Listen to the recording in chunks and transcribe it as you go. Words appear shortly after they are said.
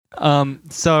Ian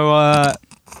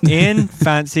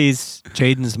fancies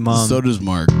Jaden's mom. So does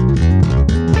Mark.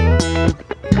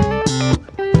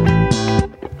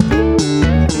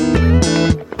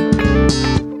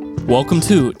 Welcome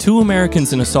to Two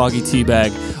Americans in a Soggy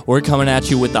Teabag. We're coming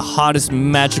at you with the hottest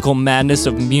magical madness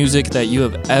of music that you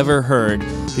have ever heard,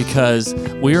 because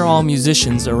we're all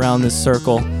musicians around this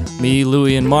circle, me,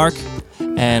 Louie, and Mark,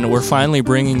 and we're finally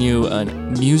bringing you a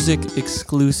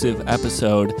music-exclusive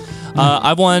episode.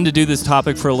 I've wanted to do this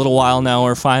topic for a little while now.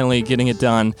 We're finally getting it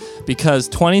done, because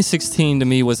 2016 to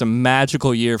me was a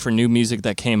magical year for new music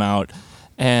that came out,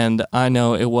 and I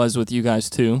know it was with you guys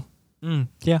too.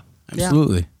 Yeah.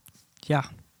 Absolutely. Yeah.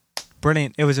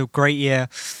 Brilliant. It was a great year.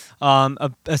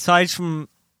 Aside from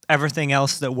everything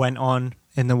else that went on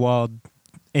in the world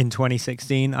in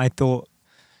 2016, I thought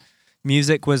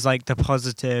music was like the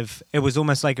positive. It was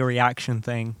almost like a reaction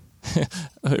thing.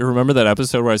 Remember that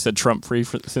episode where I said Trump free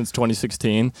since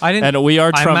 2016? I didn't. And we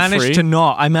are Trump free. I managed to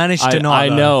not. I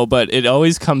know, but it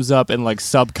always comes up in like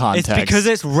subcontext. It's because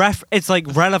it's like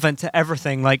relevant to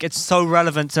everything. Like it's so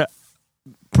relevant to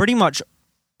pretty much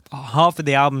half of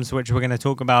the albums which we're going to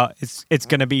talk about. It's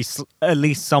going to be at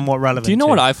least somewhat relevant. Do you know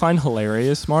what I find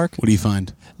hilarious, Mark? What do you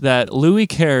find? That Louis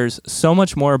cares so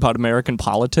much more about American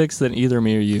politics than either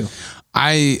me or you.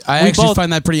 I actually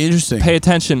find that pretty interesting. Pay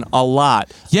attention a lot.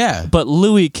 Yeah. But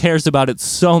Louis cares about it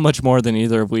so much more than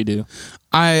either of we do.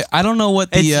 I don't know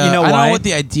what the I don't know what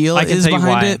the ideal is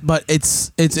behind it, but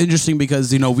it's interesting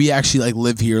because we actually like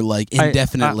live here like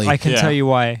indefinitely. I can tell you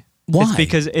why. Why? It's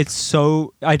because it's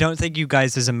so. I don't think you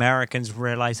guys as Americans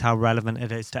realize how relevant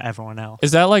it is to everyone else.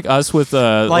 Is that like us with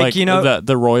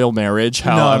the royal marriage?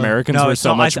 How Americans were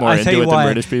so much more into it than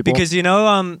British people? Because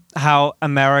how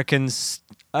Americans,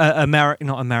 not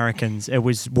Americans. It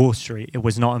was Wall Street. It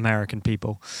was not American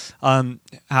people.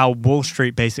 How Wall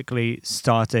Street basically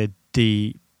started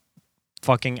the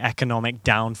fucking economic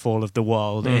downfall of the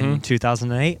world in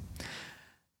 2008.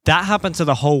 That happened to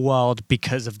the whole world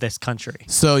because of this country.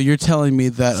 So you're telling me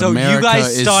that America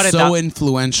is so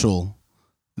influential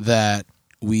that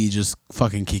we just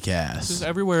fucking kick ass. Just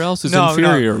everywhere else is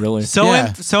inferior, really.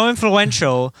 So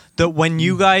influential that when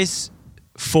you guys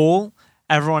fall,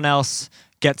 everyone else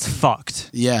gets fucked.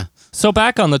 Yeah. So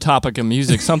back on the topic of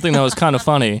music, something that was kind of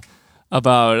funny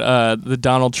about the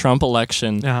Donald Trump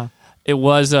election. Uh-huh. It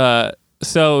was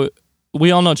so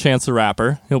we all know Chance the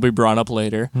Rapper. He'll be brought up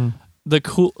later.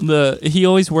 He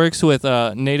always works with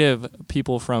native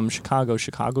people from Chicago,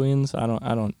 Chicagoans.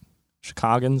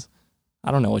 Chicagans.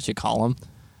 I don't know what you call them.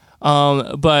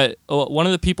 But one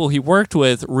of the people he worked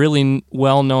with, really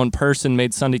well-known person,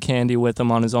 made Sunday Candy with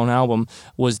him on his own album,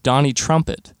 was Donnie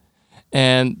Trumpet.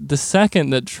 And the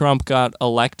second that Trump got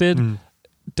elected,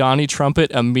 Donnie Trumpet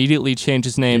immediately changed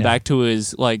his name back to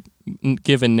his like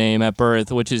given name at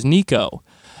birth, which is Nico.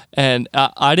 And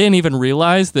I didn't even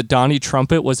realize that Donnie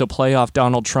Trumpet was a play off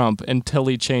Donald Trump until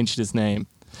he changed his name.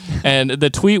 And the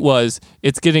tweet was,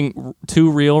 "It's getting too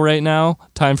real right now.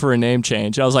 Time for a name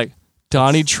change." I was like,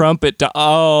 Donnie Trumpet.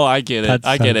 Oh, I get it.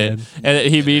 I get it. And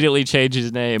he immediately changed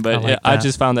his name. But I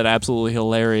just found that absolutely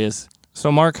hilarious. So,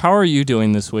 Mark, how are you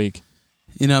doing this week?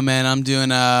 Man, I'm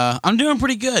doing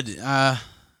pretty good.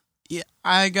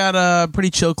 I got pretty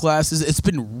chill classes. It's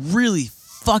been really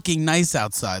fucking nice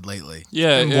outside lately.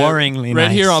 Yeah, worryingly right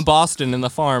nice. here on Boston in the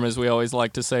farm, as we always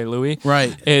like to say, Louis.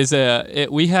 Right.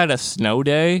 We had a snow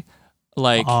day.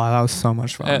 Like, that was so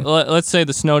much fun. Let's say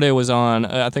the snow day was on,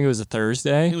 I think it was a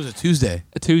Thursday. It was a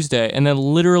Tuesday. And then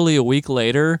literally a week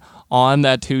later, on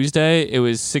that Tuesday, it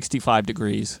was 65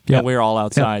 degrees. Yep. And we were all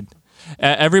outside. Yep.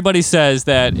 Everybody says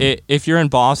that if you're in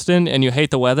Boston and you hate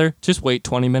the weather, just wait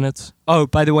 20 minutes. Oh,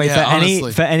 by the way,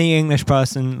 honestly. for any English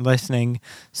person listening,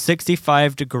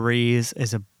 65 degrees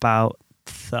is about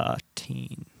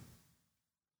 13.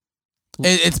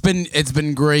 It's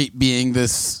been great being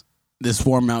this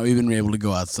warm out. We've been able to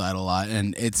go outside a lot,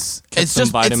 and it's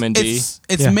just vitamin D.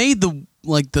 It's made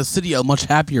the city a much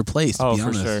happier place. To be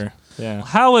honest. For sure. Yeah.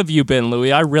 How have you been,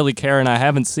 Louis? I really care, and I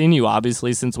haven't seen you,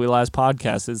 obviously, since we last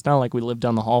podcast. It's not like we live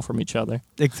down the hall from each other.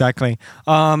 Exactly.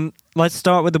 Let's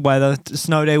start with the weather. The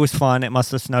snow day was fun. It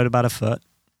must have snowed about a foot.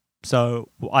 So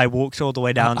I walked all the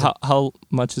way down. How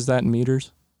much is that in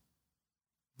meters?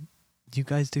 You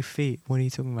guys do feet. What are you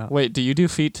talking about? Wait, do you do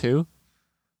feet too?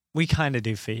 We kind of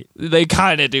do feet. They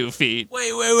kind of do feet. Wait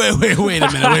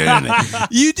a minute.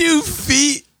 You do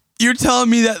feet? You're telling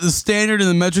me that the standard and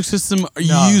the metric system,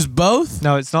 you use both?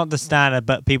 No, it's not the standard,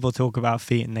 but people talk about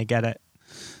feet and they get it.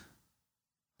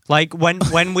 Like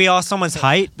when we ask someone's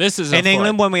height, in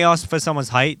England, when we ask for someone's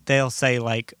height, they'll say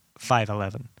like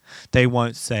 5'11". They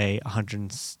won't say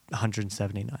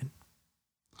 179.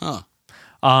 Huh.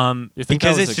 You think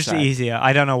because that was it's just exact? easier.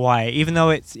 I don't know why. Even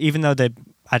though the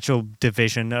actual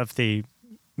division of the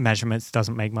measurements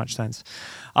doesn't make much sense.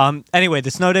 Anyway,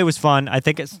 the snow day was fun. I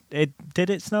think did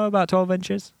it snow about 12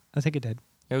 inches? I think it did.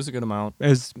 It was a good amount. It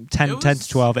was 10 to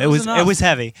 12. It was enough.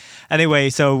 heavy. Anyway,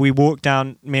 so we walked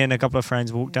down, me and a couple of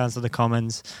friends walked down to the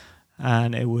commons,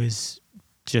 and it was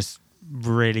just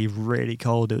really, really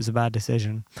cold. It was a bad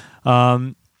decision. It was a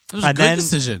And good then-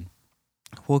 decision.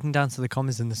 Walking down to the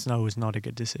commons in the snow was not a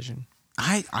good decision.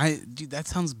 Dude, that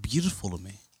sounds beautiful to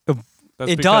me.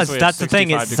 That's It because does. we have That's the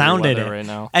thing. It 65-degree sounded weather it. right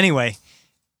now. Anyway,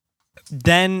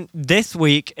 then this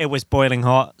week it was boiling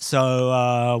hot,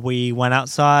 so we went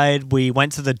outside. We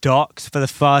went to the docks for the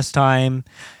first time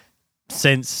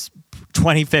since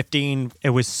 2015. It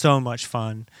was so much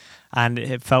fun, and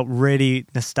it felt really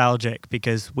nostalgic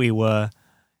because we were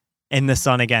in the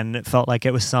sun again. It felt like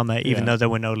it was summer, even Yeah. though there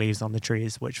were no leaves on the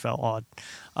trees, which felt odd.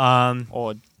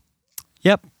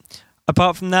 Yep.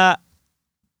 Apart from that,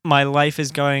 my life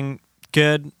is going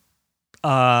good.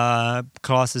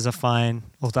 Classes are fine.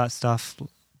 All that stuff.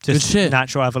 Just Good shit.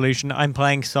 natural evolution. I'm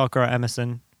playing soccer at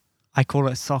Emerson. I call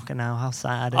it soccer now. How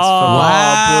sad. It's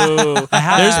Oh, boo.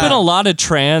 have There's to. been a lot of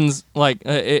trans, like,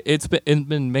 it's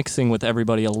been mixing with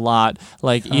everybody a lot.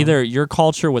 Like, either your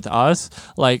culture with us,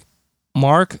 like,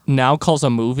 Mark now calls a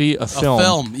movie a film. A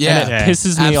film, yeah. And it Yeah.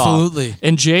 pisses me off. Absolutely.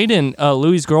 And Jaden,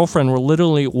 Louis' girlfriend, will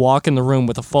literally walk in the room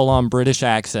with a full-on British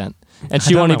accent. And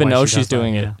she don't won't know even why know she she's does that,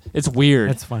 doing it. yeah. It's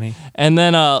weird. It's funny. And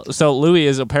then, so Louis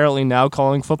is apparently now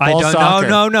calling football I don't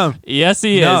soccer. No. Yes,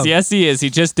 he No. is. Yes, he is. He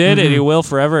just did it. He will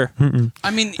forever.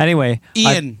 I mean, Anyway,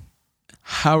 Ian,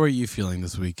 how are you feeling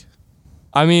this week?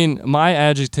 I mean, my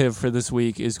adjective for this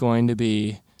week is going to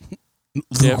be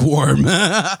Dip. Lukewarm.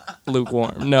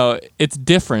 lukewarm. No, it's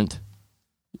different.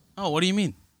 Oh, what do you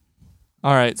mean?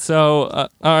 All right, so all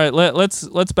right,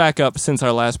 let's back up since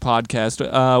our last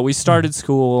podcast. We started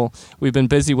school. We've been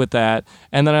busy with that,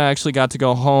 and then I actually got to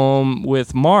go home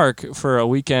with Mark for a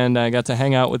weekend. I got to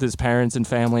hang out with his parents and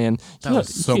family, and That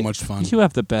was so much fun. You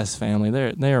have the best family.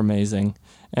 They're amazing,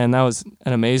 and that was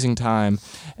an amazing time.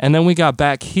 And then we got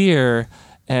back here,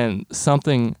 and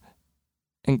something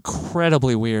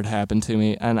incredibly weird happened to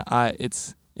me, and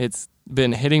it's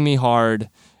been hitting me hard,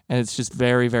 and it's just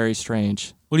very, very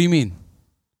strange. What do you mean?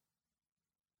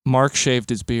 Mark shaved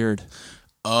his beard.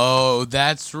 Oh,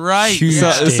 that's right. Huge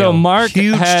Yeah. So deal. Mark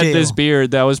Huge had deal. this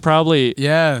beard that was probably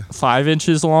Yeah. 5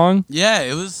 inches long, Yeah,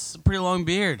 it was a pretty long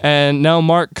beard. and now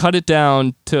Mark cut it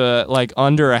down to like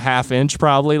under a half inch,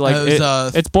 probably. Like It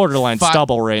was, it's borderline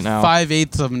stubble right now.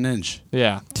 5/8 of an inch.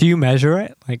 Yeah, do you measure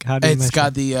it? Like, how do you It's measure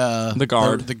got it? the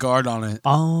guard. the guard on it.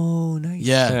 Oh, nice.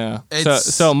 Yeah. yeah. So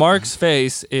It's- Mark's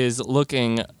face is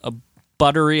looking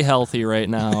buttery healthy right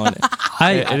now, and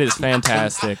it is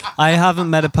fantastic. I haven't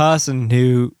met a person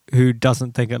who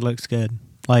doesn't think it looks good.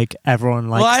 Like, everyone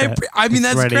likes Well, it. I mean, It's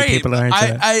that's really, great. People are into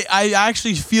it. I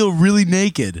actually feel really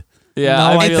naked. Yeah, No,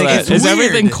 I I feel think that. it's Is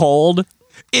everything weird. cold?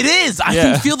 It is. I Yeah.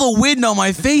 can feel the wind on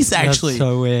my face. Actually, That's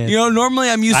so weird. You know, normally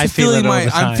I'm used I to feel feeling it all my the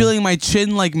time. I'm feeling my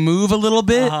chin like move a little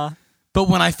bit, Uh-huh. but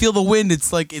when I feel the wind,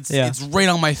 it's like it's Yeah. right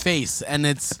on my face, and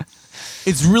it's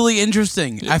really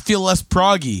interesting. I feel less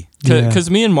proggy. Yeah. Because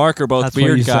me and Mark are both That's what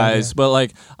beard you said, guys, yeah. but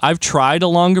like I've tried a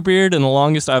longer beard, and the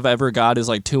longest I've ever got is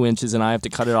like 2 inches, and I have to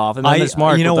cut it off. And then there's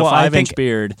Mark you know with the what, I 5 inch think-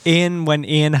 beard. When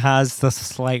Ian has the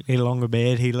slightly longer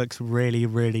beard, he looks really,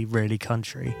 really, really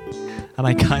country. And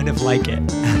I kind of like it.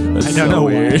 That's I don't so know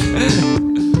weird.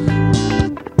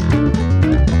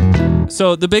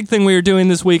 So the big thing we are doing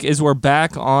this week is we're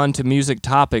back on to music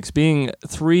topics. Being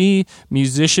 3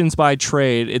 musicians by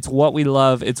trade, it's what we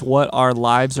love. It's what our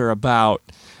lives are about.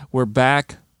 We're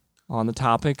back on the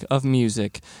topic of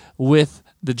music with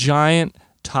the giant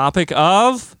topic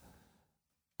of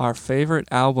our favorite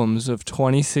albums of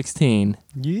 2016.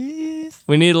 Yes.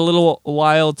 We need a little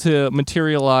while to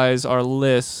materialize our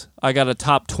lists. I got a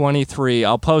top 23.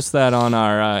 I'll post that on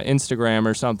our Instagram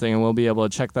or something, and we'll be able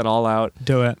to check that all out.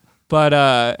 Do it. But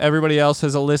everybody else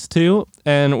has a list too,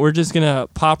 and we're just going to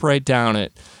pop right down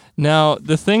it. Now,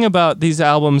 the thing about these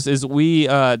albums is we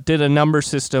did a number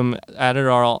system, added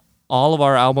all of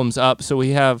our albums up, so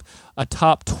we have a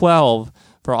top 12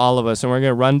 for all of us, and we're going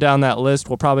to run down that list.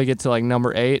 We'll probably get to like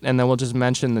number 8, and then we'll just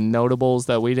mention the notables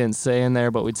that we didn't say in there,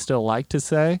 but we'd still like to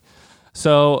say.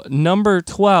 So number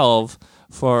 12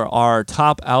 for our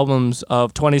top albums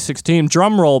of 2016.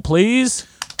 Drum roll, please.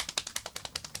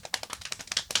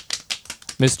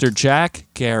 Mr. Jack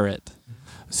Garrett.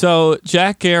 So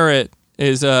Jack Garrett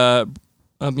is a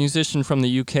musician from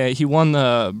the UK. He won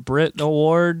the Brit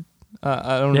Award.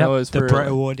 I don't know. It's the for Brit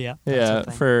Award, yeah. That's yeah, the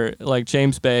thing. for like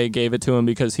James Bay gave it to him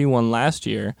because he won last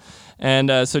year,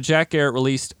 And so Jack Garrett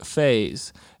released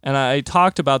Phase. And I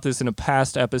talked about this in a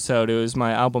past episode. It was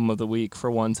my album of the week for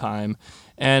one time.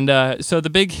 And so the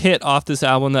big hit off this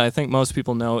album that I think most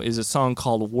people know is a song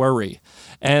called Worry.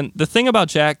 And the thing about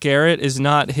Jack Garrett is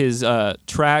not his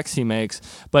tracks he makes,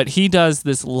 but he does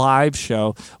this live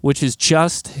show, which is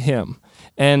just him.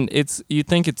 And you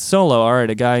think it's solo, all right,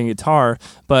 a guy in guitar,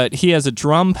 but he has a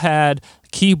drum pad,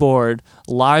 keyboard,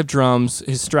 live drums,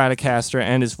 his Stratocaster,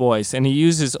 and his voice. And he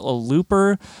uses a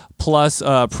looper plus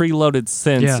preloaded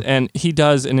synths, and he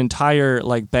does an entire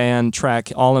like band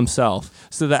track all himself.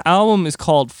 So the album is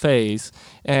called Phase,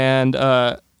 and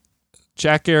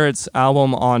Jack Garrett's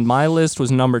album on my list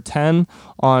was number 10.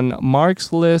 On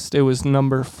Mark's list, it was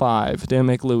number 5. Didn't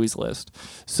make Louis' list.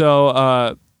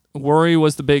 So Worry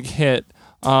was the big hit.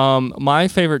 My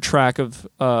favorite track of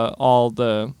all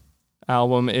the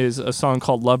album is a song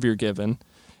called Love You're Given,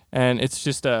 and it's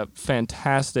just a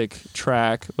fantastic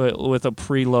track with a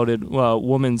preloaded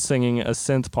woman singing a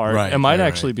synth part. Right, it might right,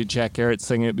 actually be Jack Garrett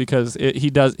singing it because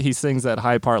he sings that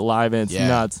high part live and it's Yeah.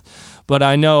 nuts. But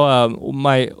I know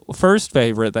my first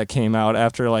favorite that came out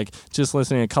after like just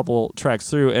listening a couple tracks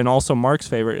through, and also Mark's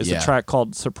favorite, is a track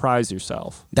called Surprise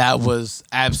Yourself. That was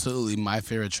absolutely my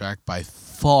favorite track by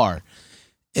far.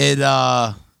 It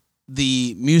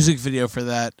the music video for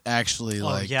that actually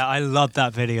I love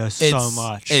that video so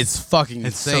much. It's fucking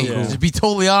It's so insane. cool. To be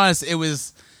totally honest,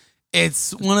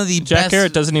 it's one of the Jack best.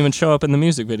 Garrett doesn't even show up in the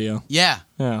music video. Yeah.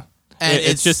 Yeah. And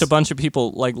It's just a bunch of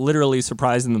people like literally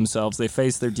surprising themselves. They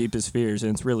face their deepest fears,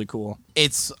 and it's really cool.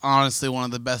 It's honestly one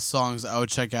of the best songs I would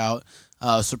check out.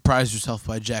 Surprise Yourself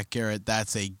by Jack Garrett.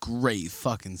 That's a great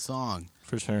fucking song.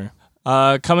 For sure.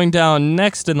 Coming down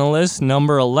next in the list,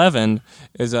 number 11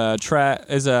 is a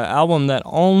album that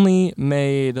only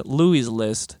made Louis'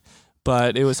 list,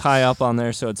 but it was high up on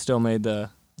there, so it still made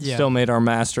our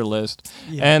master list.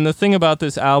 Yeah. And the thing about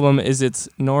this album is it's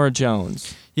Norah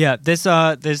Jones. Yeah,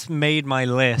 this made my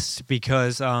list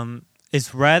because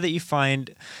it's rare that you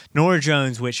find Norah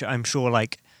Jones, which I'm sure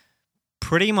like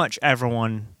pretty much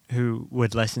everyone who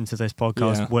would listen to this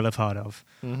podcast will have heard of.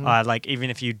 Mhm. Like even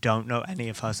if you don't know any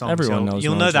of her songs, Everyone knows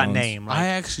you'll Norah know that Jones. name. Right? I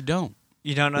actually don't.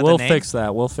 You don't know We'll the name? fix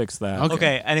that.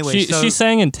 Okay. Anyway, She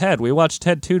sang in Ted. We watched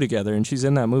Ted 2 together, and she's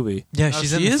in that movie. yeah, Oh, she's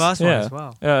she in the is? first one Yeah. as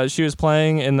well. She was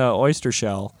playing in the Oyster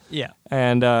Shell, Yeah.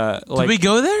 and Did we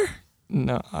go there?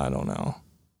 No, I don't know.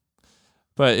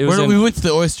 But it Where was did we went to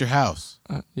the Oyster House.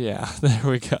 yeah, there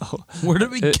we go. Where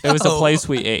did we go? It was a place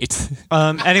we ate.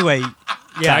 Anyway,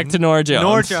 yeah. Back to Norah Jones.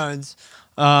 Norah Jones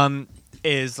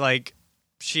is like,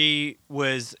 she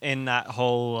was in that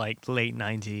whole like late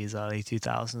 90s, early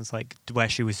 2000s, like where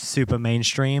she was super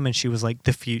mainstream and she was like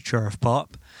the future of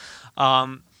pop.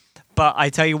 But I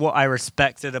tell you what I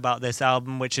respected about this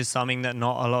album, which is something that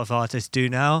not a lot of artists do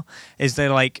now, is they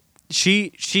like,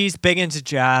 she's big into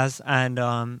jazz,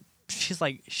 and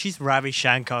she's Ravi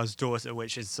Shankar's daughter,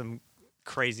 which is some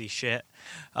crazy shit.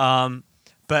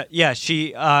 But yeah, she's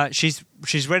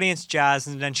really into jazz,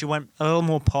 and then she went a little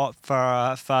more pop for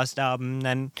her first album, and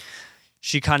then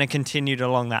she kind of continued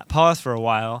along that path for a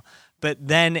while. But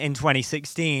then in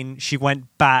 2016, she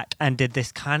went back and did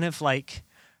this kind of like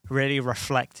really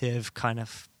reflective, kind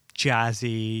of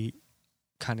jazzy,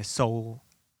 kind of soul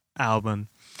album.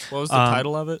 What was the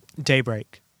title of it?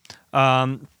 Daybreak.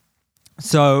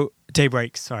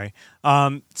 Daybreak, sorry.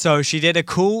 So she did a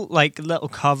cool like little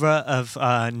cover of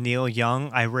Neil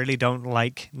Young. I really don't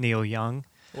like Neil Young.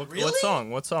 What song?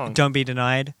 What song? Don't Be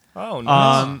Denied. Oh,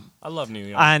 nice. Um, I love New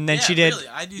York. And then she did. Really,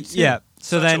 I do too. Yeah.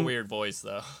 So Such then, a weird voice,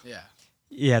 though.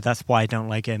 yeah, that's why I don't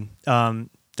like him.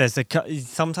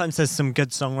 Sometimes there's some good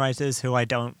songwriters who I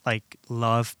don't like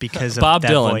love because of Bob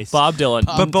their Dylan. voice. Bob Dylan.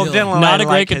 But Bob Dylan, Not I a great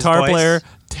like his guitar voice. player,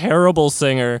 terrible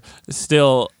singer,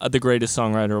 still the greatest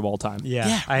songwriter of all time.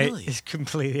 Yeah, really. I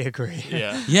completely agree.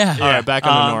 Yeah. Yeah. All right, back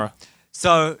on to Norah.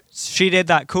 So she did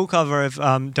that cool cover of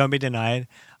 "Don't Be Denied,"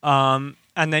 and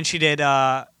then she did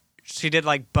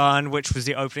like "Burn," which was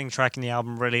the opening track in the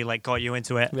album. Really like got you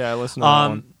into it. Yeah, I listened to that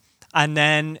one. And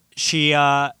then she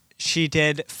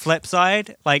did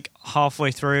 "Flipside" like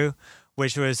halfway through,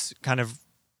 which was kind of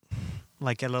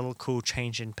like a little cool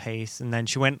change in pace. And then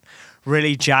she went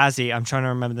really jazzy. I'm trying to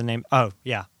remember the name. Oh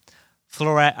yeah,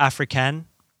 Florette Africaine,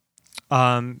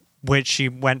 which she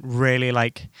went really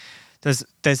like.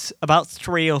 There's about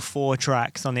 3 or 4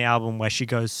 tracks on the album where she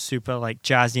goes super like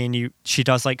jazzy, and she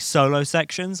does like solo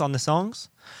sections on the songs,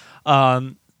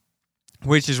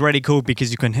 which is really cool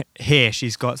because you can hear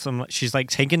she's like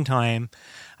taken time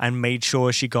and made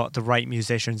sure she got the right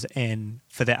musicians in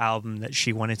for the album that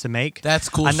she wanted to make. That's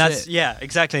cool And shit. that's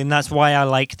exactly, and that's why I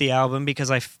like the album, because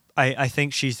I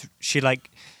think she like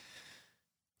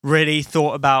really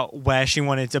thought about where she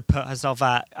wanted to put herself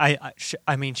at.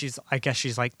 I mean, I guess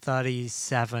she's like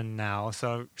 37 now,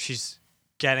 so she's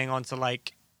getting onto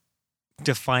like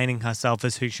defining herself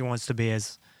as who she wants to be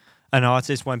as an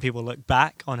artist when people look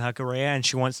back on her career, and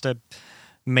she wants to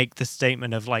make the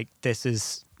statement of like, this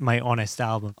is my honest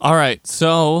album. All right,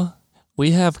 so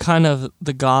we have kind of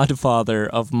the godfather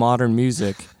of modern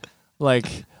music.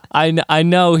 Like, I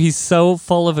know he's so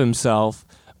full of himself,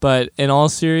 but in all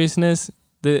seriousness,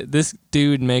 this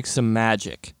dude makes some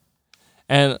magic.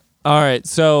 And all right,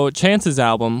 so Chance's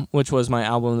album, which was my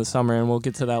album of the summer, and we'll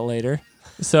get to that later.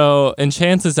 So in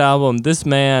Chance's album, this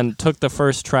man took the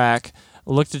first track,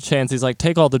 looked at Chance, he's like,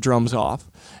 take all the drums off.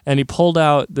 And he pulled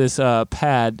out this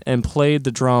pad and played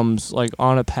the drums like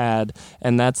on a pad,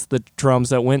 and that's the drums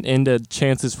that went into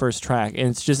Chance's first track, and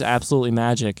it's just absolutely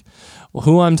magic. Well,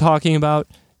 who I'm talking about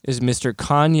is Mr.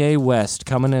 Kanye West,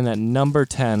 coming in at number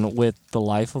 10 with The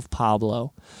Life of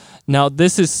Pablo. Now,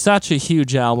 this is such a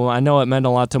huge album. I know it meant a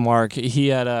lot to Mark. He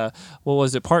had what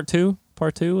was it, Part 2?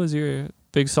 Part 2 was your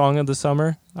big song of the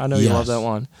summer? I know you love that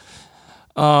one.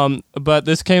 But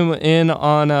this came in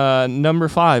on number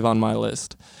 5 on my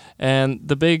list. And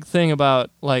the big thing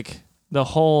about like the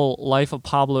whole Life of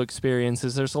Pablo experience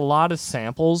is there's a lot of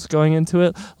samples going into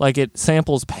it. Like it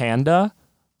samples Panda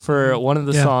for one of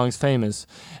the songs, Famous.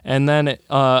 And then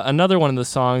another one of the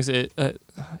songs,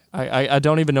 I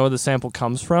don't even know where the sample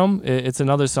comes from. It's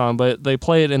another song, but they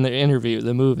play it in the interview,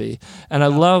 the movie. And I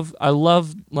love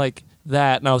like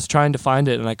that, and I was trying to find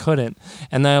it and I couldn't.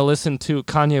 And then I listened to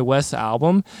Kanye West's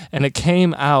album, and it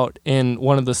came out in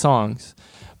one of the songs.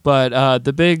 But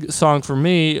the big song for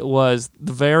me was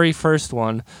the very first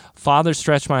one, Father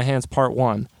Stretch My Hands Part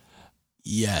 1.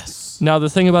 Yes. Now, the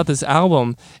thing about this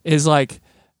album is like,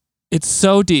 it's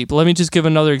so deep. Let me just give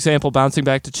another example, bouncing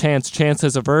back to Chance. Chance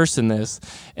has a verse in this,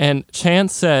 and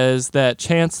Chance says that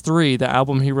Chance 3, the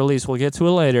album he released, we'll get to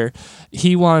it later,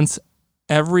 he wants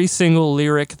every single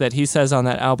lyric that he says on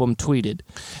that album tweeted.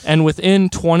 And within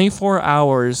 24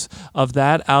 hours of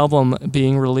that album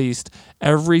being released,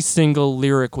 every single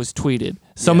lyric was tweeted.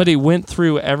 Somebody went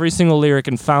through every single lyric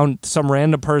and found some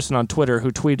random person on Twitter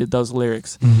who tweeted those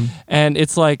lyrics. Mm-hmm. And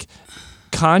it's like,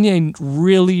 Kanye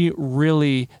really,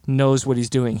 really knows what he's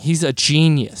doing. He's a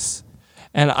genius.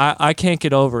 And I can't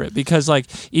get over it because, like,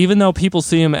 even though people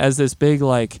see him as this big,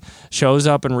 like, shows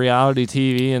up in reality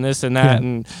TV and this and that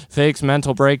and fakes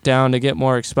mental breakdown to get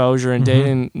more exposure and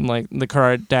dating, like, the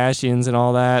Kardashians and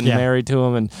all that and married to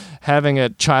him and having a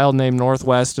child named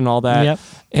Northwest and all that.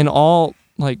 And all,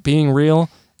 like, being real,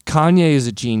 Kanye is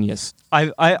a genius.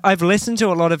 I've listened to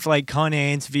a lot of like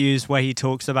Kanye interviews where he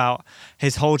talks about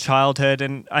his whole childhood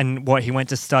and what he went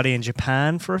to study in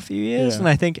Japan for a few years. And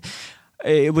I think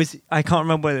it was, I can't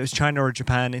remember whether it was China or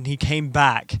Japan, and he came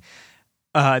back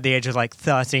at the age of like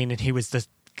 13, and he was the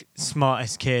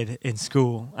smartest kid in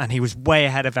school, and he was way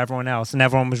ahead of everyone else, and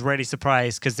everyone was really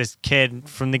surprised because this kid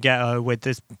from the ghetto with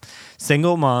this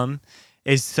single mom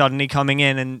is suddenly coming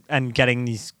in and getting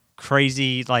these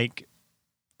crazy like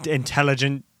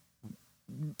intelligent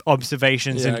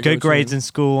observations and good grades in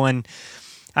school, and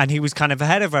he was kind of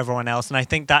ahead of everyone else, and I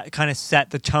think that kind of set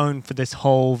the tone for this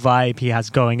whole vibe he has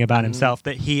going about himself,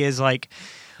 that he is like,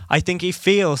 I think he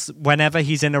feels whenever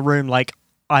he's in a room like,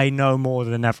 I know more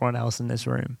than everyone else in this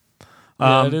room.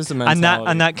 It is a mentality.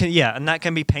 And that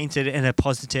can be painted in a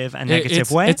positive and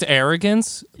negative way. It's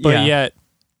arrogance, but yet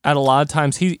at a lot of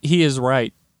times he is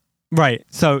right. Right.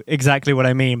 So exactly what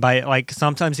I mean by like,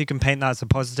 sometimes you can paint that as a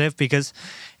positive because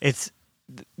it's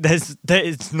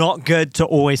not good to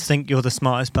always think you're the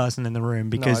smartest person in the room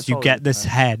because you get this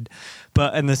head.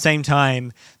 But at the same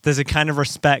time, there's a kind of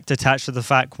respect attached to the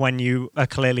fact when you are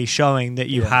clearly showing that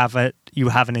you have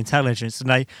an intelligence.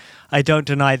 And I don't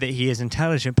deny that he is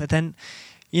intelligent, but then,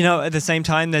 you know, at the same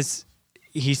time,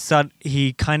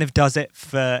 he kind of does it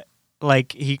for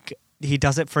like he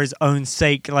does it for his own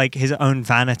sake, like his own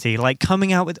vanity, like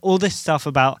coming out with all this stuff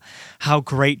about how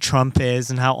great Trump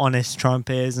is and how honest Trump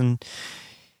is, and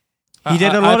he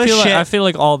did a lot of shit. I feel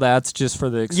like all that's just for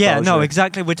the exposure. Yeah, no,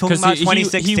 exactly. We're talking about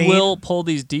 2016. He will pull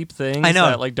these deep things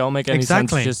that like don't make any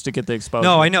sense just to get the exposure.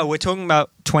 No, I know. We're talking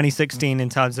about 2016 in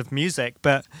terms of music,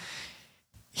 but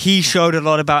he showed a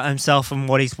lot about himself and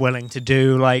what he's willing to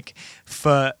do, like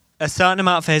for a certain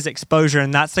amount for his exposure,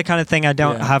 and that's the kind of thing I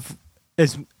don't have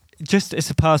as. Just it's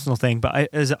a personal thing, but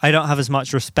I don't have as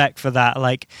much respect for that.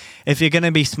 Like, if you're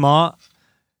gonna be smart,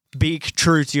 be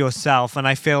true to yourself, and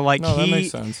I feel like No, that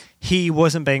makes sense. he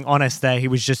wasn't being honest there. He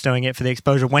was just doing it for the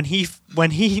exposure. When he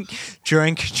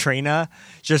during Katrina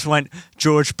just went,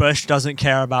 George Bush doesn't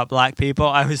care about black people,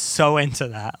 I was so into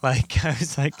that. Like, I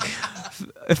was like,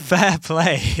 fair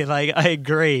play. Like, I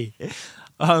agree.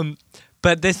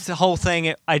 But this whole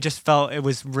thing, I just felt it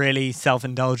was really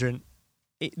self-indulgent.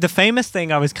 The Famous thing,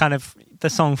 the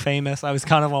song Famous, I was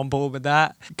kind of on board with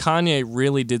that. Kanye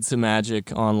really did some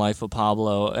magic on Life of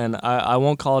Pablo, and I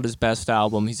won't call it his best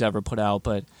album he's ever put out,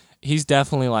 but he's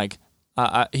definitely like,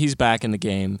 he's back in the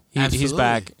game. He's Absolutely.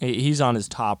 back. He's on his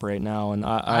top right now, and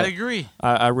I'd agree.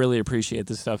 I really appreciate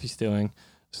the stuff he's doing.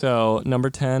 So,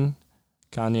 number 10,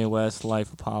 Kanye West,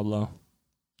 Life of Pablo.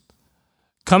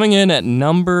 Coming in at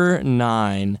number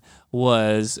 9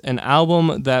 was an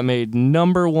album that made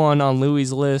number 1 on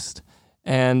Louis' list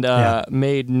and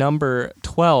made number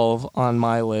 12 on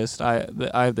my list. I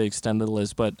have the extended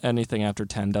list, but anything after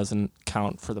 10 doesn't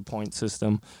count for the point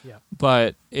system. Yeah.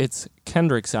 But it's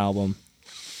Kendrick's album.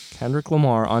 Kendrick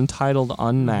Lamar, Untitled,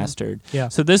 Unmastered. Yeah.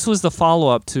 So this was the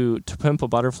follow-up to Pimp a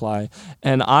Butterfly,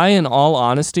 and I, in all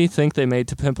honesty, think they made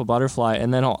To Pimp a Butterfly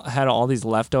and then had all these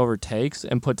leftover takes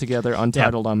and put together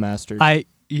Untitled, Unmastered. I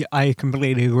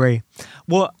completely agree.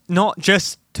 Well, not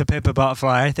just To Pimp a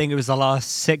Butterfly. I think it was the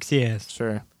last 6 years.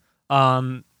 Sure.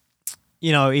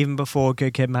 Even before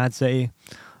Good Kid, Mad City.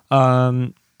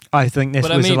 I think this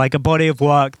But I was mean- like a body of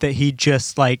work that he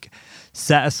just like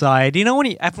set aside. You know,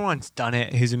 when everyone's done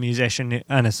it who's a musician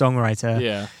and a songwriter.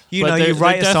 Yeah. You But know, there- you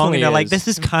write there a song and definitely you're like, is. this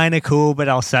is kind of cool, but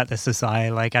I'll set this aside.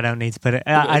 Like, I don't need to put it.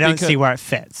 I don't Because- see where it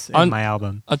fits in my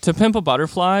album. To Pimp a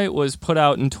Butterfly was put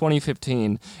out in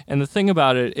 2015, and the thing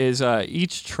about it is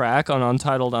each track on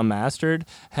Untitled Unmastered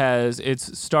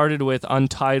it's started with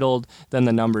Untitled, then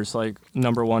the numbers, like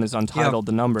number 1 is Untitled,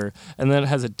 the number, and then it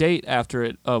has a date after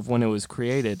it of when it was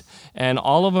created, and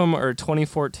all of them are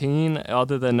 2014,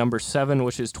 other than number 7,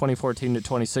 which is 2014 to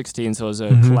 2016, so it was a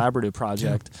collaborative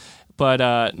project.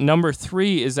 But number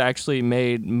 3 is actually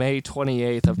made May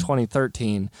 28th of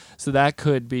 2013, so that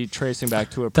could be tracing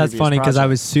back to a previous That's funny because I project.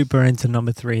 was super into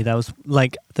number 3. That was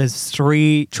like, there's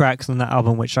 3 tracks on that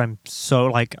album which I'm so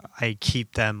like, I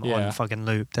keep them Yeah. on fucking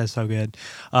loop. They're so good.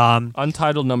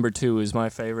 Untitled number 2 is my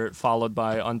favorite, followed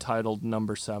by Untitled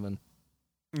number 7.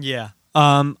 Yeah.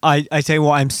 I tell you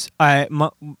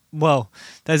what, well,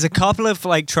 there's a couple of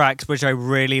like tracks which I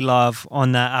really love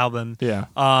on that album. Yeah.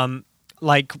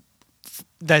 Like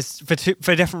there's for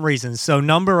different reasons. So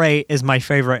number 8 is my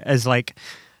favorite, as like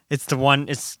it's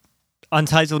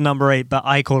Untitled number 8, but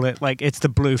I call it like it's the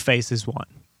Blue Faces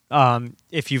one.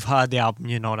 If you've heard the album,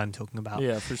 you know what I'm talking about.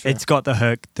 Yeah, for sure. It's got the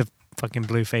hook, the fucking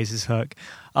Blue Faces hook.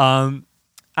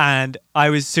 And I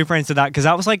was super into that because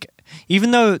that was like,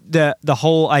 even though the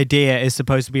whole idea is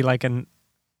supposed to be like an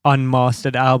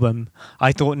unmastered album,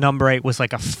 I thought number 8 was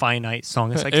like a finite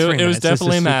song. It's like 3 minutes. It was It's just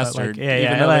definitely super, mastered. Like, yeah,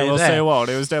 Even though like, they will yeah. say it won't.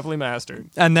 It was definitely mastered.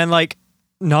 And then like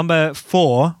number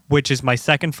 4, which is my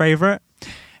second favorite,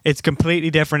 it's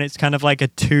completely different. It's kind of like a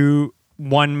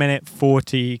 1 minute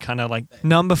 40 kind of like.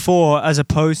 Number 4 as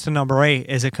opposed to number 8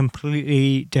 is a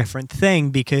completely different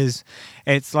thing because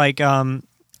it's like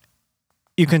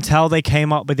you can tell they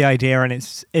came up with the idea and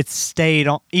it's stayed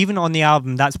on, even on the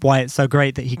album. That's why it's so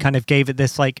great that he kind of gave it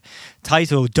this like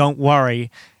title, Don't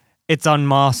Worry, it's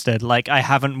unmastered. Like, I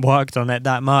haven't worked on it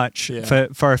that much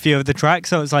for a few of the tracks.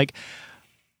 So it's like,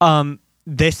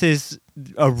 this is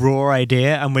a raw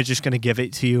idea and we're just going to give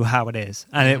it to you how it is.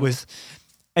 And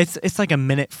it's like a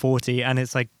minute 40 and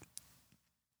it's like,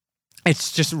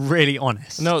 it's just really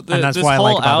honest. No, and that's this why I whole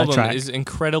like about that album track. is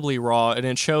incredibly raw, and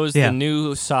it shows the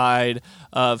new side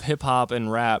of hip hop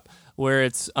and rap, where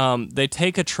it's they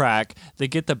take a track, they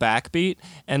get the backbeat,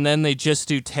 and then they just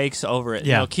do takes over it.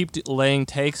 Yeah. They'll keep laying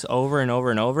takes over and over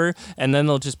and over, and then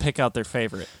they'll just pick out their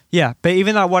favorite. Yeah, but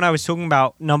even that one I was talking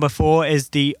about, number 4, is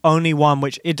the only one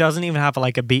which it doesn't even have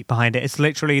like a beat behind it. It's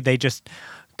literally they just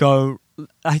go.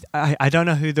 I don't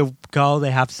know who the girl they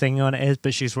have singing on it is,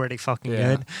 but she's really fucking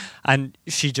good, and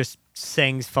she just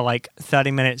sings for like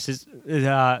 30 minutes. Is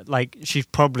like she's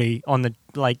probably on the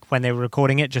like when they were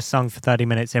recording it, just sung for 30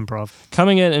 minutes improv.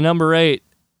 Coming in at number 8,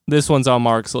 this one's on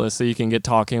Mark's list, so you can get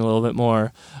talking a little bit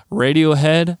more.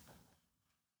 Radiohead.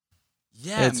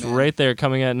 Yeah, It's man. right there,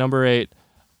 coming at number 8.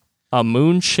 A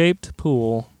Moon-Shaped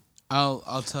Pool.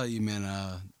 I'll tell you, man.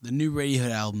 The new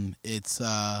Radiohead album. It's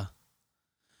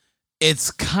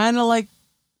kind of like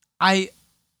I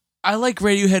like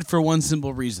Radiohead for one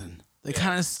simple reason. They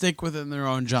kind of stick within their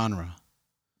own genre.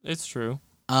 It's true.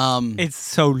 It's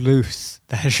so loose,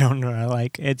 that genre.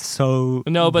 Like it's so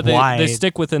No, but wide. they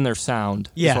stick within their sound.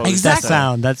 is Yeah, what we Exactly. that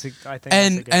sound. That's I think.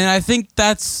 and that's a good- and I think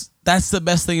that's that's the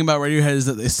best thing about Radiohead is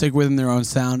that they stick within their own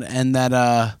sound and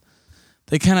that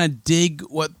they kind of dig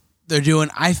what they're doing.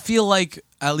 I feel like,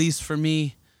 at least for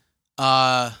me,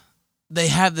 they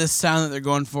have this sound that they're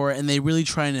going for, and they really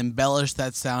try and embellish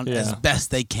that sound as best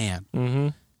they can. Mm-hmm.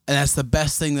 And that's the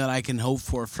best thing that I can hope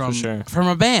for from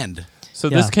a band. So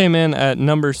this came in at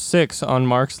number 6 on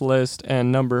Mark's list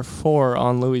and number 4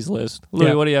 on Louis' list.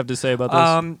 Louis, what do you have to say about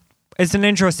this? It's an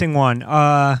interesting one.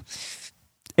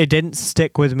 It didn't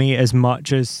stick with me as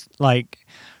much as, like,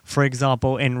 for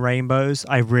example, in Rainbows,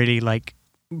 I really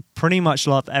pretty much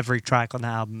loved every track on the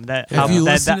album. Have you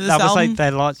listened to this album? Was like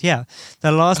their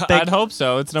last big. I'd hope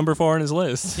so. It's number 4 on his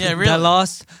list. Yeah, really.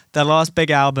 Their last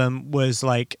big album was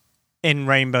like In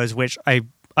Rainbows, which I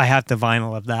have the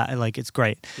vinyl of that. Like, it's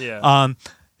great. Yeah.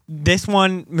 This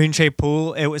one, Moonshade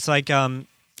Pool, it was like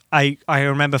I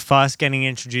remember first getting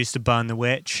introduced to Burn the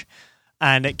Witch.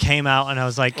 And it came out, and I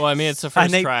was like... Well, I mean, it's the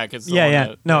first track. It's the one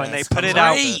that, and they put it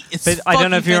out... But I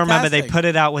don't know if you remember, they put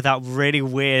it out with that really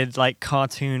weird, like,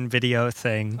 cartoon video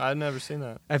thing. I've never seen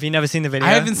that. Have you never seen the video?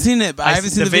 I haven't seen it, but I haven't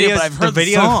seen the video, but I've heard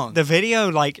the song. The video,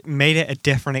 like, made it a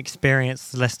different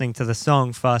experience listening to the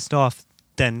song first off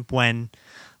than when,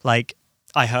 like,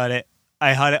 I heard it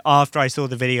after I saw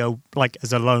the video, like,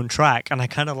 as a lone track, and I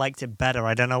kind of liked it better.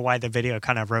 I don't know why the video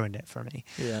kind of ruined it for me.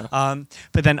 Yeah.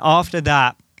 But then after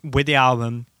that, with the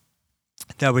album,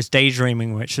 there was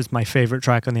Daydreaming, which is my favorite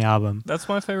track on the album. That's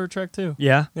my favorite track too.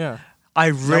 Yeah? Yeah. I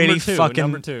really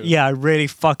number two. Yeah, I really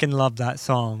fucking love that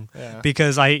song. Yeah.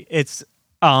 Because it's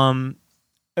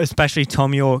especially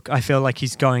Tom York, I feel like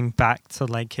he's going back to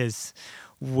like his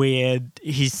weird,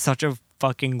 he's such a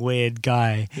fucking weird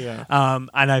guy. Yeah.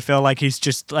 And I feel like he's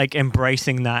just like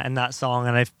embracing that in that song,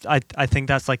 and I think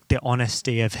that's like the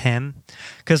honesty of him,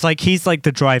 because like he's like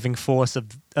the driving force of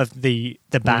the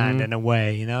band in a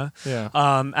way, you know. Yeah.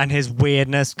 And his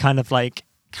weirdness kind of like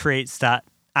creates that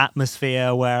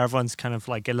atmosphere where everyone's kind of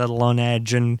like a little on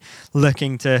edge and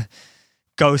looking to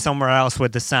go somewhere else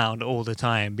with the sound all the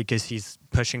time because he's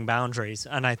pushing boundaries.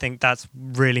 And I think that's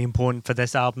really important for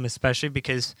this album, especially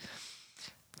because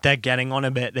they're getting on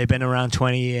a bit. They've been around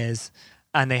 20 years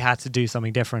and they had to do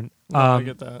something different. I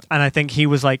get that. And I think he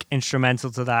was like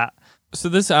instrumental to that. So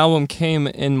this album came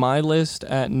in my list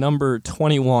at number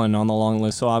 21 on the long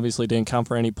list, so obviously didn't count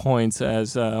for any points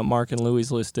as Mark and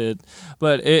Louis' list did.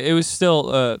 But it was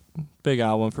still a big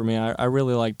album for me. I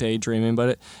really like Daydreaming,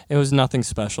 but it was nothing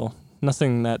special.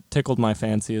 Nothing that tickled my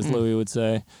fancy, as Louis would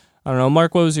say. I don't know.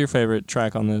 Mark, what was your favorite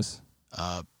track on this?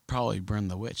 Probably Burn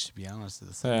the Witch, to be honest.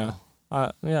 Yeah,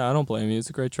 I don't blame you. It's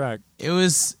a great track.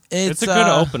 It's a good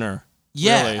opener.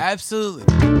 Yeah, really. Absolutely.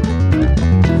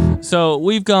 So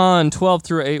we've gone 12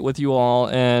 through 8 with you all,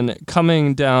 and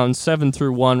coming down 7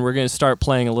 through 1, we're going to start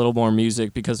playing a little more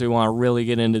music because we want to really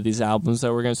get into these albums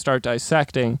that we're going to start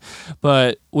dissecting.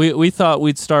 But we thought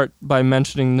we'd start by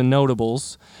mentioning the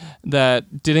notables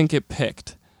that didn't get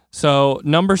picked. So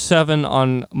number 7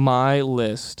 on my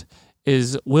list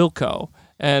is Wilco.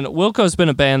 And Wilco's been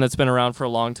a band that's been around for a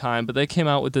long time, but they came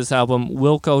out with this album,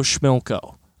 Wilco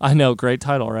Schmilko. I know, great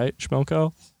title, right?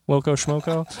 Schmilko? Wilco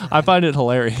Schmilko? I find it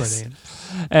hilarious. Brilliant.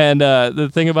 And the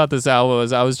thing about this album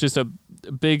is I was just a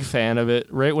big fan of it.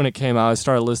 Right when it came out, I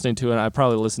started listening to it, and I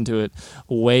probably listened to it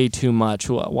way too much.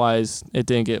 Why it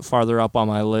didn't get farther up on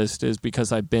my list is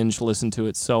because I binge listened to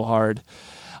it so hard.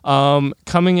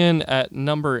 Coming in at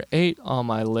number 8 on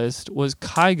my list was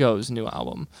Kygo's new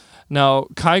album. Now,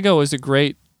 Kygo is a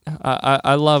great...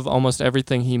 I love almost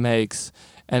everything he makes,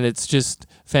 and it's just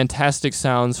fantastic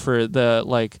sounds for the,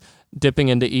 like, dipping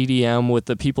into EDM with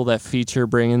the people that feature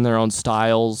bringing their own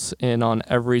styles in on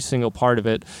every single part of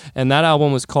it. And that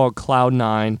album was called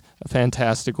Cloud9, a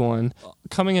fantastic one.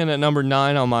 Coming in at number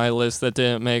 9 on my list that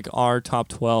didn't make our top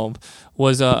 12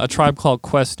 was a Tribe Called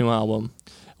Quest new album,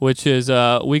 which is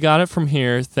We Got It From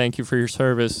Here, Thank You For Your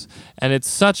Service. And it's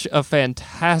such a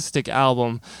fantastic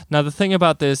album. Now, the thing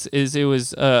about this is it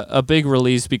was a big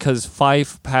release because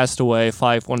Fife passed away.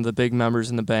 Fife, one of the big members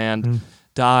in the band,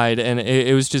 died, and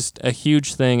it was just a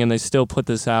huge thing, and they still put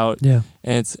this out. Yeah.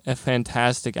 And it's a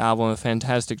fantastic album, a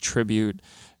fantastic tribute,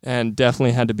 and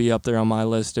definitely had to be up there on my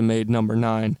list and made number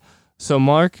 9. So,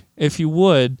 Mark, if you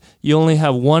would, you only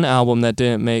have one album that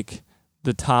didn't make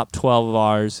the top 12 of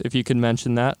ours, if you could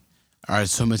mention that. All right,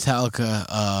 so Metallica,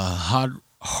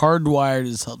 Hardwired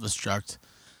to Self-Destruct.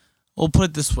 We'll put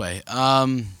it this way.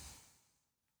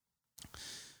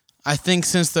 I think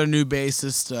since their new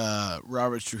bassist,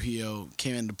 Robert Trujillo,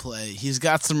 came into play, he's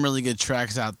got some really good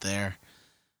tracks out there.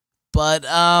 But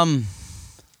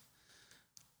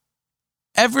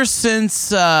ever since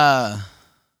some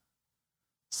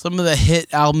of the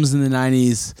hit albums in the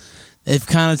 90s, they've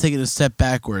kind of taken a step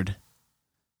backward.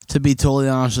 To be totally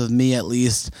honest with me, at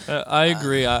least. I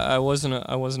agree. I wasn't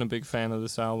a big fan of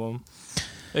this album.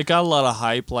 It got a lot of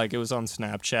hype, like it was on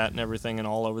Snapchat and everything, and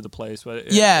all over the place. But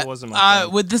it wasn't my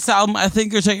thing. With this album, I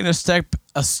think they're taking a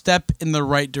step in the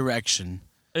right direction.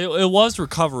 It was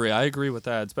recovery. I agree with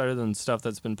that. It's better than stuff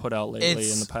that's been put out lately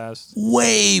It's in the past.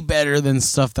 Way better than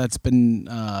stuff that's been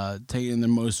taken in the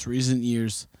most recent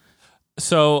years.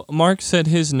 So Mark said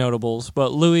his notables,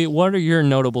 but Louis, what are your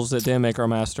notables that didn't make our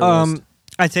master list?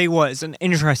 I tell you what, it's an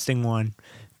interesting one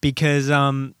because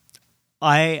I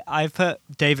put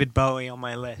David Bowie on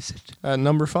my list. At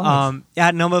number 5.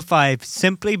 At number 5,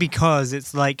 simply because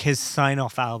it's like his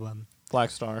sign-off album. Black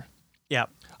Star. Yeah.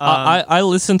 I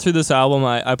listened through this album.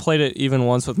 I played it even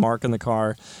once with Mark in the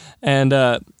car, and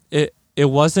it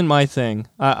wasn't my thing.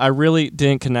 I really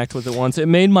didn't connect with it once. It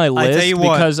made my list tell you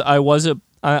what. because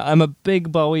I'm a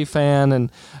big Bowie fan,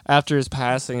 and after his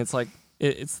passing, it's like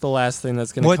it's the last thing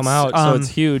that's going to come out, so it's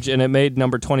huge, and it made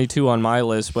number 22 on my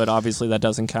list, but obviously that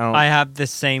doesn't count. I have the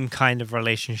same kind of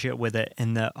relationship with it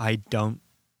in that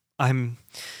I'm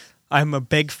a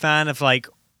big fan of like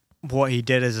what he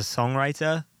did as a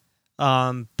songwriter,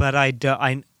 but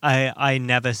I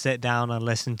never sit down and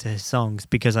listen to his songs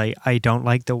because I don't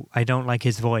like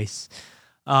his voice,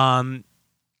 and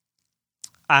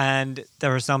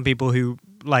there are some people who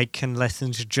like can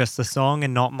listen to just the song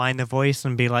and not mind the voice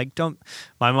and be like,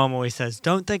 my mom always says,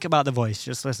 don't think about the voice,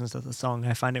 just listen to the song.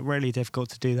 I find it really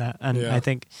difficult to do that. And I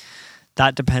think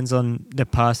that depends on the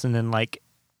person and like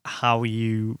how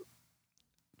you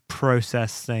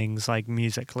process things like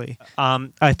musically.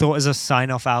 I thought as a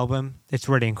sign-off album, it's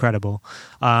really incredible.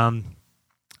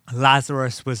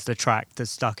 Lazarus was the track that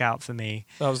stuck out for me.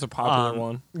 That was the popular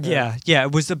one. Yeah,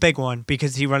 it was the big one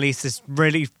because he released this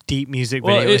really deep music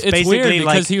video. Well, It was it's basically weird because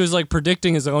like, he was like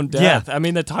predicting his own death. I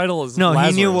mean, the title is Lazarus.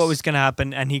 he knew what was going to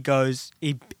happen, and he goes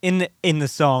in the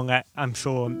song. I'm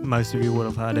sure most of you would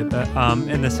have heard it, but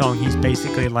in the song, he's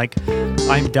basically like,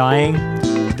 "I'm dying.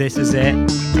 This is it.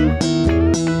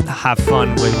 Have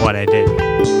fun with what I did."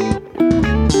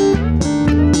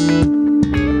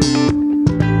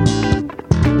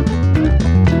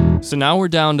 So now we're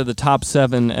down to the top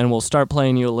 7, and we'll start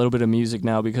playing you a little bit of music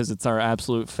now because it's our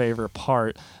absolute favorite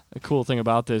part. The cool thing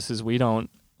about this is we don't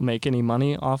make any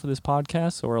money off of this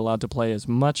podcast, so we're allowed to play as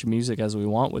much music as we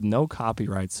want with no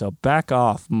copyright. So back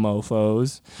off,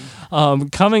 mofos.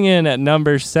 Coming in at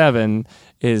number 7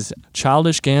 is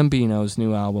Childish Gambino's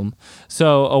new album.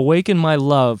 So Awaken My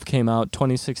Love came out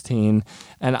 2016,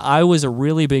 and I was a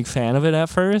really big fan of it at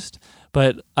first.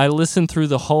 But I listened through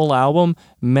the whole album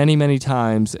many, many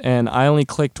times, and I only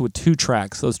clicked with 2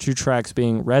 tracks, those 2 tracks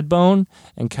being Redbone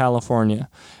and California.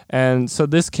 And so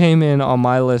this came in on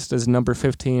my list as number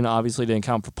 15, obviously didn't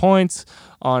count for points.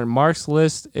 On Mark's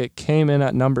list, it came in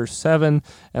at number 7,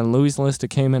 and Louis' list, it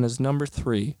came in as number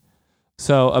 3.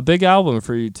 So a big album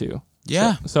for you two.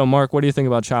 Yeah. So Mark, what do you think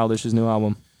about Childish's new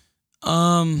album?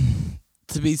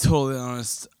 To be totally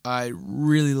honest, I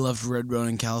really loved Redbone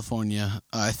and California.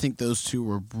 I think those 2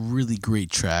 were really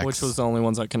great tracks. Which was the only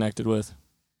ones I connected with.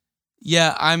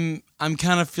 Yeah, I'm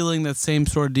kind of feeling that same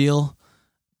sort of deal,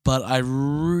 but I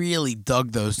really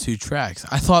dug those 2 tracks.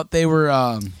 I thought they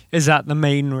were Is that the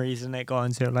main reason it got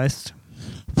onto your list?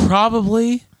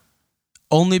 probably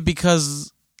only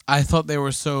because I thought they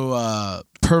were so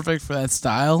perfect for that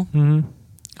style. Mm-hmm.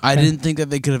 I didn't think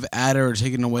that they could have added or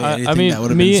taken away anything that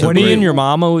would have me, been so me great. and Your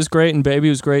Mama was great, and Baby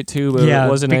was great too, but it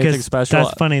wasn't anything because special.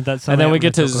 That's funny. That's and then something we I'm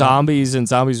get to gonna talk about. Zombies, and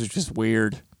Zombies was just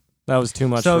weird. That was too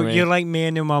much for me. So you're like Me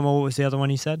and Your Mama. What was the other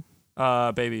one you said?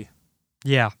 Baby.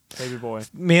 Yeah, Baby Boy.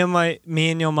 Me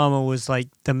and Your Mama was like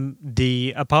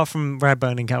the apart from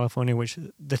Redbone in California, which are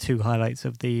the 2 highlights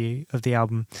of the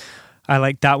album. I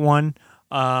like that one.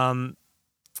 I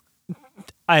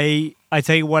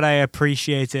tell you what I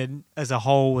appreciated as a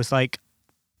whole was like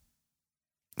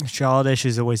Childish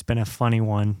has always been a funny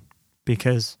one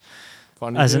because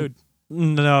Funny as dude.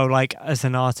 like as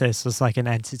an artist, as like an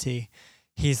entity,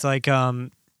 he's like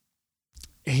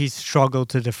he's struggled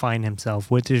to define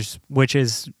himself, which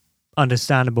is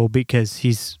understandable because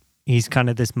he's kind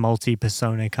of this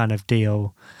multi-persona kind of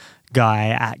deal, guy,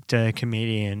 actor,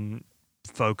 comedian,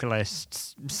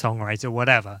 vocalist, songwriter,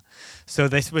 whatever. So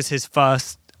this was his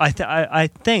first. I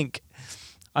think,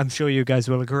 I'm sure you guys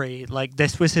will agree. Like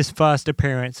this was his first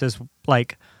appearance as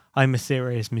like I'm a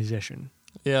serious musician.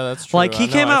 Yeah, that's true. Like he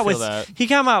came out with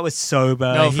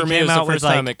Sober. No, he for me, it came was out the first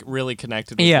with, time it really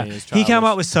connected with yeah, me. As he came Childish.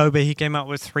 out with Sober. He came out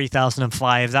with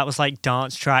 3005. That was like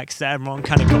dance tracks that everyone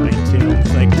kind of got into.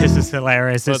 It's like, this is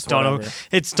hilarious. That's whatever.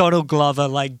 It's Donald Glover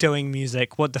like doing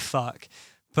music. What the fuck?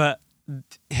 But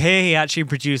here he actually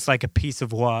produced like a piece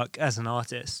of work as an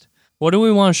artist. What do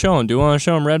we want to show him? Do we want to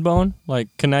show him Redbone? Like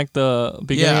connect the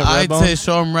beginning Yeah, of I'd Redbone? say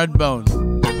show him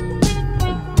Redbone.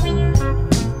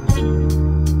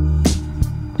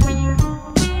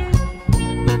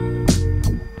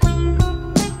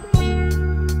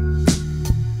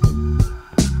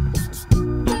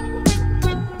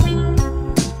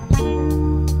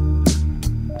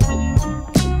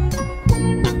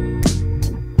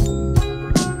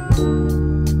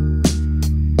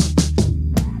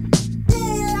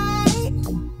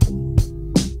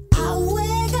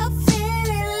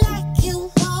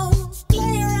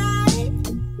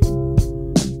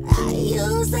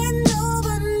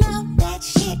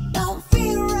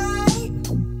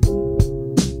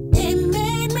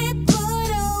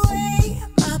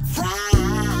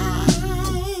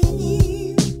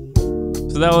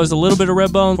 That was a little bit of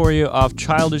Redbone for you off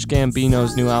Childish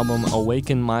Gambino's new album,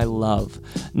 Awaken My Love.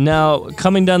 Now,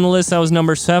 coming down the list, that was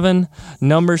number 7.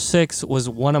 Number 6 was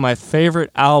one of my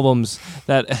favorite albums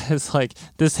that is like,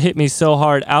 this hit me so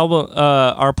hard.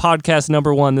 Our podcast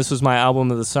number 1, this was my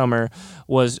album of the summer,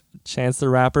 was Chance the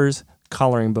Rapper's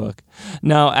Coloring Book.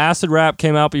 Now, Acid Rap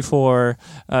came out before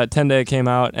 10 Day came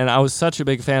out, and I was such a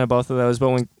big fan of both of those, but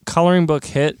when Coloring Book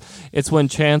hit, it's when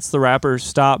Chance the Rapper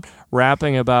stopped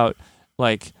rapping about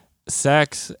like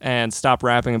sex and stop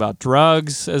rapping about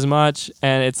drugs as much,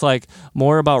 and it's like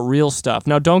more about real stuff.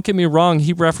 Now don't get me wrong,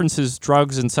 he references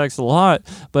drugs and sex a lot,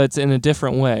 but it's in a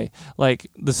different way. Like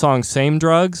the song Same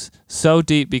Drugs, so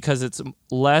deep because it's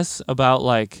less about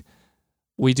like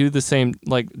we do the same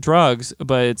like drugs,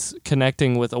 but it's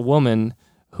connecting with a woman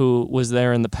who was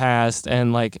there in the past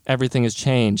and like everything has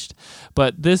changed.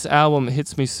 But this album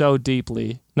hits me so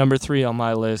deeply, number 3 on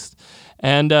my list,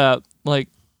 and like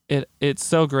it's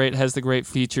so great, has the great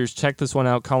features. Check this one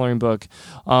out, Coloring Book.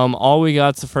 All We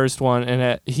Got's the first one,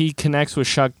 and he connects with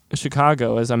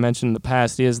Chicago, as I mentioned in the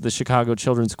past. He has the Chicago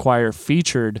Children's Choir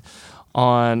featured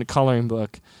on Coloring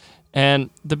Book. And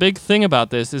the big thing about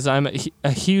this is I'm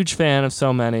a huge fan of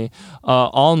So Many.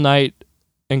 All Night,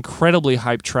 incredibly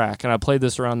hype track, and I played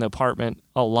this around the apartment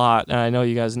a lot, and I know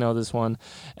you guys know this one.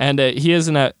 And he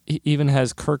even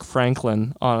has Kirk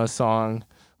Franklin on a song.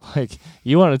 Like,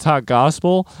 you want to talk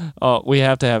gospel? Oh, we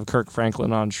have to have Kirk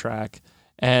Franklin on track.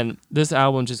 And this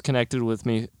album just connected with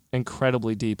me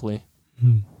incredibly deeply.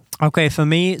 Okay, for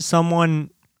me,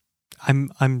 someone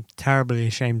I'm terribly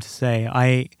ashamed to say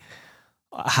I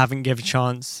haven't given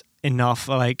chance enough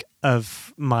like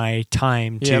of my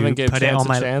time You haven't to given put it on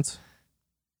my chance?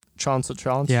 Chance?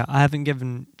 Yeah, I haven't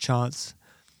given chance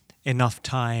enough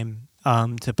time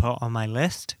to put on my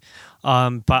list.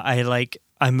 But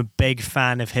I'm a big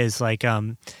fan of his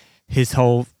his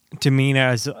whole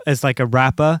demeanor as like a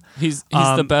rapper. He's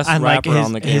the best rapper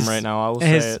on the game right now, I will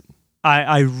say it.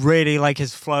 I really like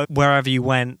his flow. Wherever you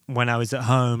went when I was at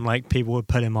home, like people would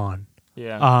put him on.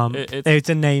 Yeah. It's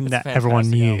a name that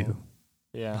everyone knew. Album.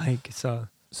 Yeah.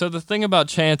 So the thing about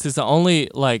Chance is the only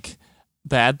like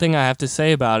bad thing I have to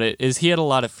say about it is he had a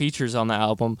lot of features on the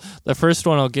album. The first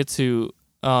one I'll get to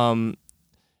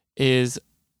is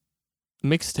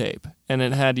Mixtape, and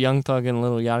it had Young Thug and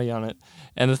Lil Yachty on it.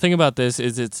 And the thing about this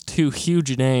is it's 2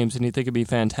 huge names, and you think it'd be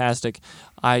fantastic.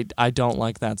 I don't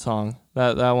like that song.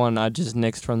 That one I just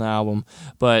nixed from the album,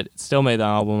 but still made the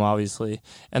album, obviously.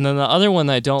 And then the other one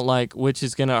that I don't like, which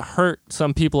is gonna hurt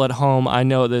some people at home, I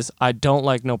know this, I don't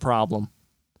like No Problem.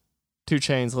 2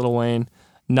 Chainz, Lil Wayne.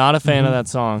 Not a fan of that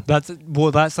song. that's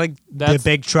like the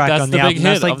big track on the big album.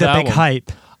 That's like the big album.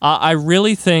 hype. I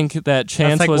really think that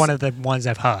Chance That's like was one of the ones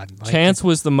I've heard. Like, Chance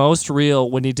was the most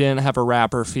real when he didn't have a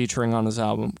rapper featuring on his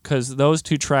album, because those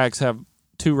 2 tracks have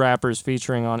 2 rappers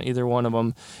featuring on either one of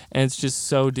them, and it's just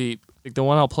so deep. Like the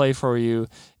one I'll play for you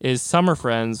is Summer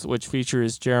Friends, which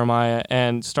features Jeremiah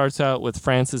and starts out with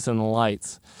Francis and the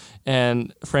Lights.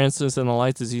 And Francis and the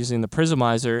Lights is using the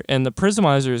Prismizer, and the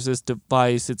Prismizer is this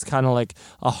device. It's kind of like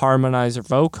a harmonizer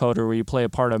vocoder where you play a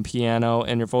part on piano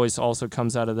and your voice also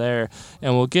comes out of there.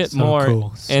 And we'll get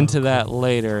more into that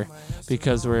later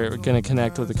because we're going to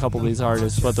connect with a couple of these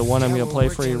artists. But the one I'm going to play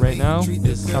for you right now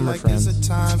is Summer Friends.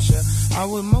 I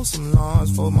would mow some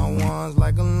lawns for my wands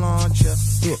like a launcher.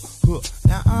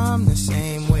 Now I'm the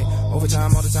same way.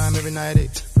 Overtime all the time, every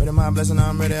night. Ready my blessing,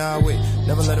 I'm ready, I'll wait.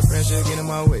 Never let a friendship get in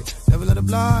my way. Never let a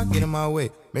block get in my way.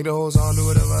 Make the whole song do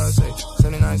whatever I say.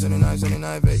 79, 79,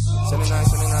 79, babe. 79,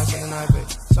 79, 79, babe.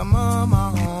 Some of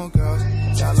my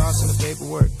homegirls got lost in the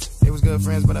paperwork. They was good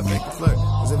friends, but I faked the flirt.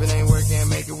 Cause if it ain't work, can't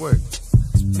make it work.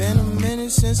 It's been a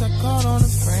minute since I called on a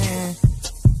friend.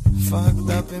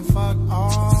 Fucked up and fucked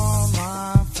all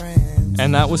my friends.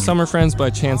 And that was Summer Friends by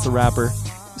Chance the Rapper.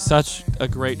 Such a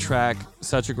great track.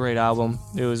 such a great album.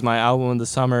 It was my album of the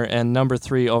summer and number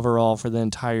 3 overall for the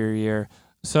entire year.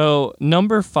 So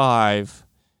number 5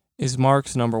 is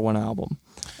Mark's number 1 album.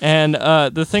 And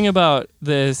the thing about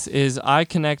this is I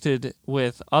connected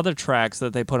with other tracks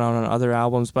that they put on other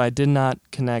albums, but I did not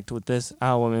connect with this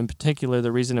album in particular.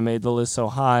 The reason it made the list so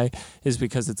high is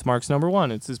because it's Mark's number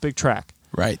 1. It's his big track.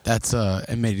 Right. That's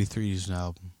M83's new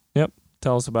album. Yep.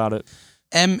 Tell us about it.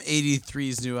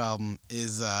 M83's new album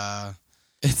is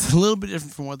it's a little bit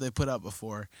different from what they put out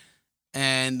before.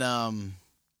 And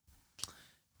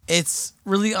it's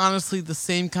really honestly the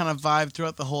same kind of vibe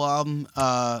throughout the whole album.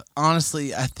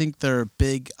 Honestly, I think their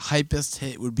big hypest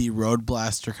hit would be Road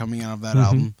Blaster coming out of that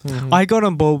album. Mm-hmm. I got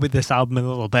on board with this album a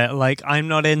little bit. Like, I'm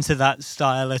not into that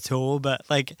style at all, but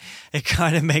like, it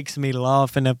kind of makes me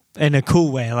laugh in a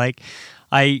cool way. Like,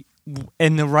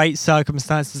 in the right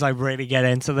circumstances, I really get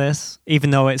into this,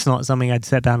 even though it's not something I'd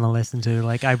sit down and listen to.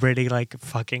 Like, I really like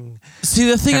fucking. See,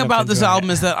 the thing kind of about this enjoy album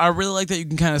it. is that I really like that you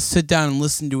can kind of sit down and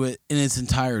listen to it in its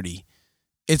entirety.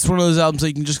 It's one of those albums that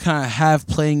you can just kind of have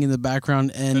playing in the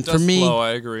background, and It for does me, flow,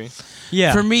 I agree.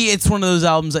 Yeah. for me, it's one of those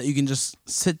albums that you can just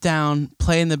sit down,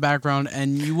 play in the background,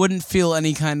 and you wouldn't feel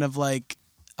any kind of like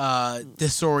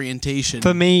disorientation.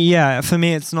 For me,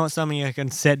 it's not something I can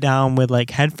sit down with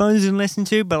like headphones and listen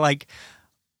to, but like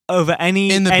over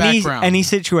In the background. any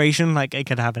situation, like I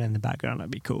could have it in the background.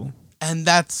 That'd be cool. And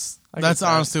that's I get that.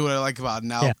 honestly what I like about it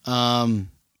now.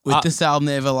 With this album,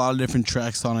 they have a lot of different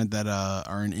tracks on it that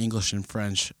are in English and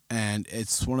French, and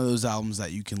it's one of those albums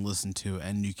that you can listen to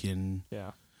and you can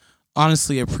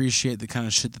honestly appreciate the kind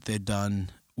of shit that they've done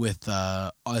with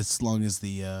as long as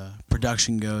the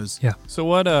production goes. Yeah. So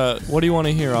what do you want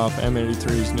to hear off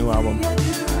M83's new album?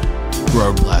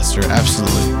 Road Blaster,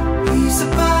 absolutely.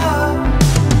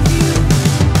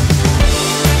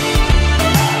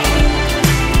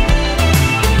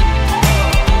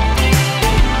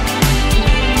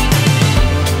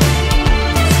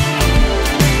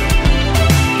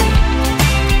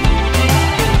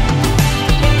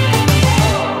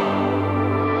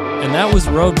 And that was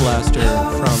Road Blaster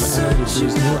from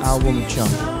M83's new album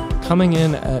Jump. Coming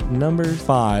in at number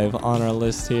 5 on our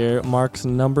list here, Mark's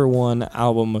number 1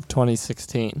 album of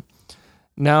 2016.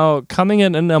 Now, coming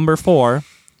in at number 4,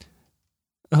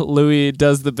 Louis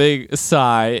does the big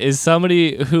sigh, is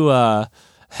somebody who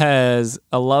has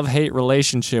a love-hate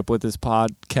relationship with this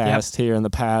podcast here in the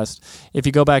past. If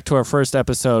you go back to our first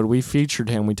episode, we featured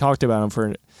him. We talked about him for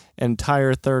an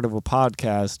entire third of a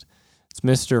podcast. It's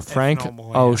Mr. Frank not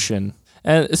more, Ocean.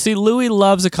 And see, Louis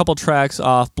loves a couple tracks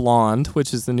off Blonde,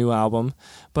 which is the new album,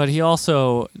 but he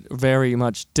also very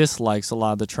much dislikes a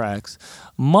lot of the tracks.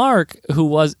 Mark,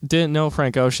 who didn't know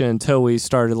Frank Ocean until we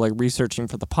started like researching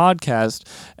for the podcast,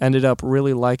 ended up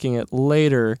really liking it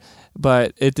later,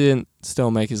 but it didn't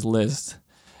still make his list.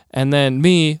 And then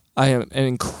me, I am an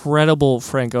incredible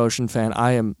Frank Ocean fan.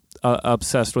 I am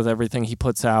obsessed with everything he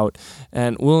puts out,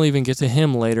 and we'll even get to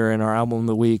him later in our album of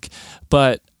the week.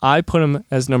 But I put him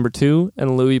as number 2,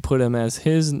 and Louis put him as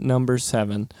his number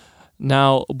 7.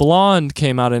 Now, Blonde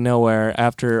came out of nowhere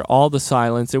after all the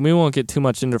silence, and we won't get too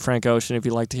much into Frank Ocean. If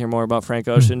you'd like to hear more about Frank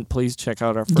Ocean, please check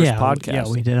out our first podcast. Yeah,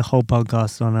 we did a whole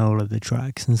podcast on all of the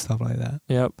tracks and stuff like that.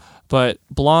 Yep. But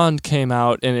Blonde came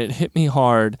out, and it hit me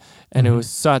hard, and it was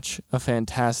such a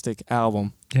fantastic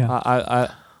album. Yeah.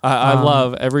 I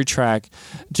love every track,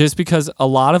 just because a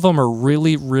lot of them are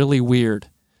really, really weird.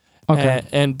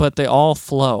 Okay. But they all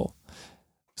flow.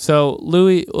 So,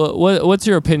 Louis, what's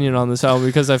your opinion on this album?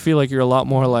 Because I feel like you're a lot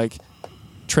more like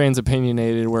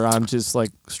trans-opinionated, where I'm just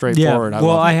like straightforward. Yeah.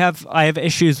 Well, I have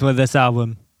issues with this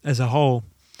album as a whole.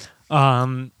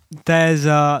 There's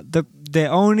the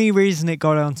only reason it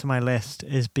got onto my list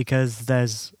is because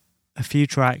there's a few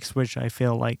tracks which I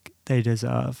feel like they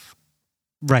deserve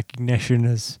recognition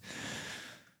as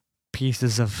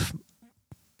pieces of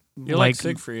You like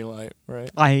Siegfried,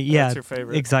 right? That's your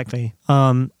favorite. Exactly.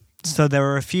 So there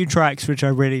are a few tracks which I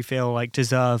really feel like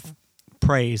deserve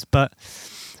praise, but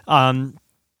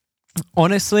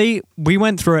honestly, we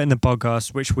went through it in the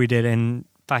podcast which we did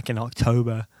back in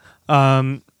October,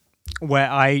 where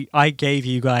I gave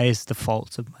you guys the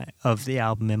faults of the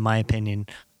album in my opinion.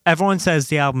 Everyone says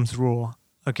the album's raw.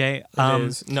 Okay. It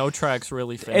is. No tracks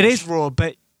really finished. It is raw,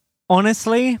 but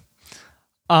honestly,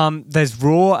 there's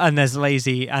raw and there's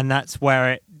lazy, and that's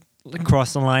where it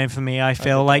crossed the line for me. I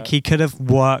feel like he could have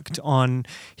worked on.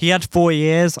 He had 4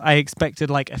 years. I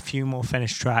expected like a few more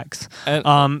finished tracks.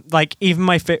 And, like even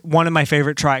one of my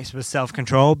favorite tracks was Self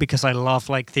Control, because I love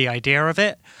like the idea of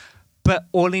it. But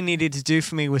all he needed to do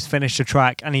for me was finish the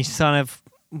track, and he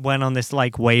went on this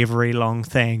like wavery long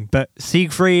thing. But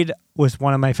Siegfried was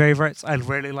one of my favorites. I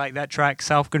really like that track.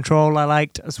 Self Control I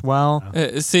liked as well.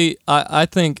 See, I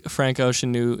think Frank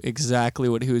Ocean knew exactly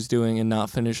what he was doing and not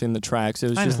finishing the tracks. It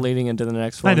was just leading into the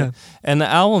next one. I know. And the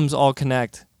albums all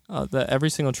connect. Every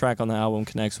single track on the album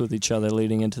connects with each other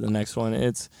leading into the next one.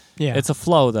 It's a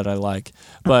flow that I like.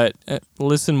 But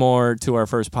listen more to our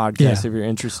first podcast if you're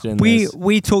interested in this.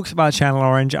 We talked about Channel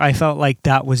Orange. I felt like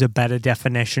that was a better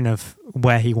definition of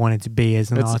where he wanted to be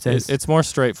as an artist. It's more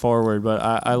straightforward, but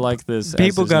I like this.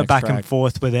 People go back track. and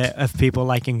forth with it of people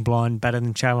liking Blonde better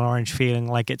than Channel Orange, feeling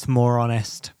like it's more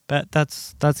honest. But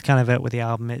that's kind of it with the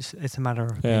album. It's a matter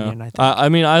of opinion, I think. I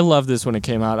mean, I love this when it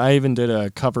came out. I even did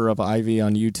a cover of Ivy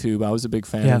on YouTube. I was a big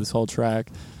fan of this whole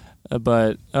track.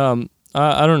 But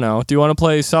I don't know. Do you want to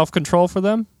play Self Control for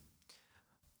them?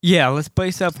 Yeah, let's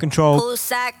play Self Control.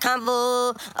 Poolside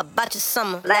convo about your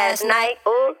summer last night.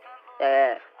 Ooh,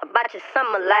 yeah. About your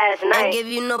summer last night. I give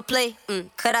you no play.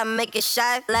 Could I make it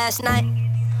shy last night?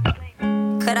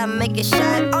 Could I make it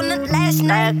shy on the last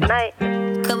night?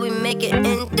 Could we make it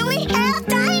in? Do we have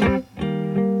time?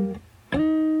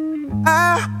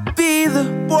 I'll be the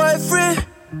boyfriend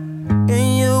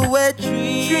in your wet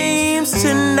dreams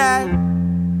tonight.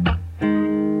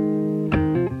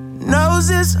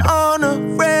 Noses on a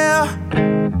rail,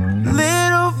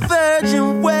 little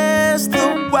virgin wears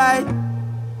the white.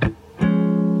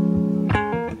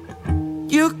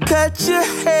 You cut your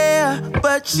hair,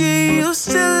 but you used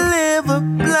to live a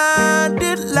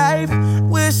blinded life.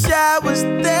 Wish I was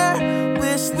there.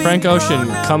 Frank Ocean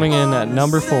coming in at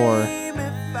number 4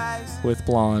 with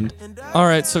Blonde. All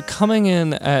right, so coming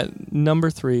in at number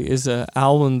 3 is an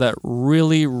album that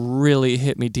really, really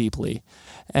hit me deeply.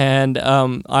 And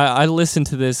I listened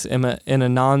to this in a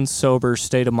non-sober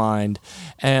state of mind.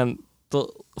 And the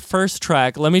first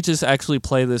track, let me just actually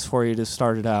play this for you to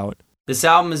start it out. This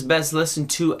album is best listened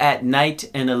to at night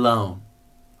and alone.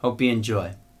 Hope you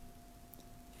enjoy.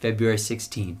 February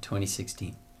 16,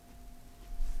 2016.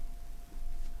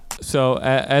 So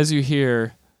as you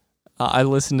hear, I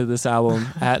listened to this album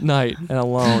at night and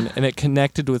alone, and it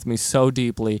connected with me so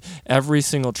deeply. Every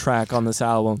single track on this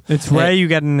album. It's where you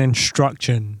get an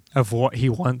instruction of what he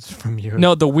wants from you.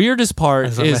 No, the weirdest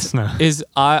part is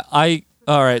I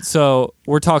all right, so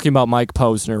we're talking about Mike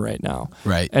Posner right now.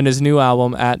 Right. And his new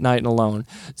album, At Night and Alone.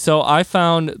 So I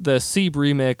found the Sieb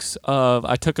remix of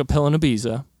I Took a Pill in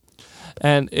Ibiza.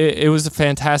 And it was a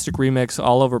fantastic remix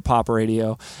all over pop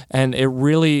radio. And it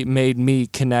really made me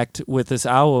connect with this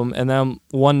album. And then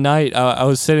one night, I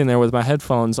was sitting there with my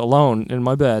headphones alone in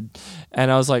my bed.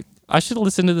 And I was like, I should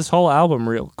listen to this whole album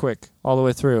real quick, all the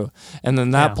way through. And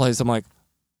then that plays, I'm like,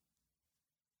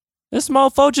 this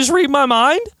mofo just read my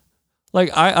mind? Like,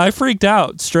 I freaked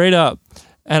out straight up.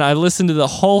 And I listened to the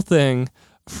whole thing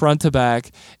front to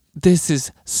back. This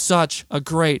is such a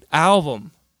great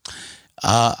album.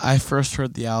 I first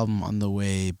heard the album on the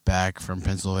way back from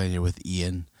Pennsylvania with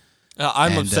Ian.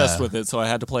 I'm obsessed with it, so I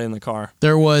had to play in the car.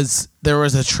 There was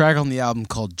a track on the album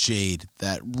called Jade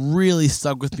that really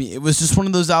stuck with me. It was just one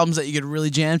of those albums that you could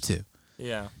really jam to.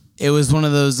 Yeah. It was one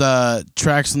of those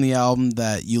tracks on the album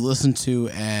that you listen to,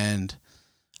 and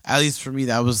at least for me,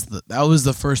 that was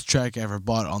the first track I ever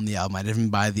bought on the album. I didn't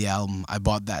buy the album. I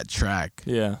bought that track.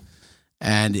 Yeah.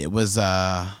 And it was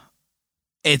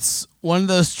it's one of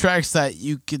those tracks that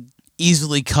you could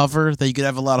easily cover, that you could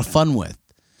have a lot of fun with.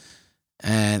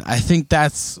 And I think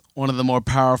that's one of the more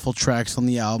powerful tracks on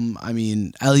the album. I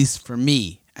mean, at least for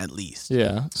me, at least.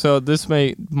 Yeah. So this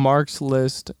made Mark's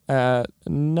list at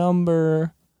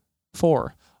number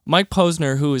 4. Mike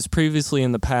Posner, who was previously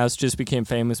in the past, just became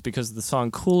famous because of the song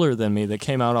Cooler Than Me that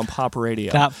came out on pop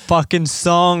radio. That fucking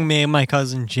song, me and my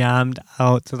cousin jammed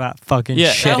out to that fucking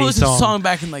shitty song. That was a song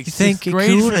back in like you think 6th grade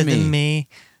cooler for me. than me.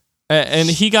 And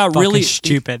he got Fucking really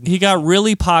stupid. He got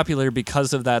really popular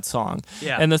because of that song.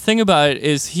 Yeah. And the thing about it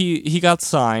is he got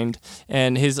signed,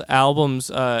 and his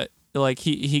albums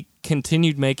he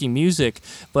continued making music,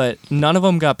 but none of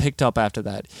them got picked up after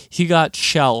that. He got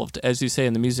shelved, as you say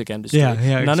in the music industry.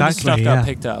 Yeah, none of his stuff got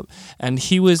picked up, and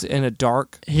he was in a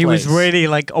dark place. He was really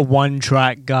like a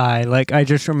one-track guy. Like I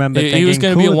just remember thinking he was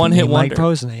going to be a one-hit wonder. Mike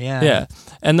Posner, Yeah.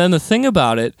 And then the thing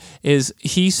about it is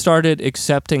he started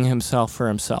accepting himself for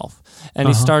himself. And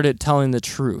he started telling the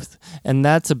truth. And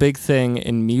that's a big thing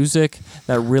in music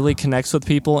that really connects with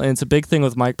people. And it's a big thing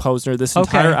with Mike Posner. This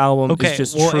entire album is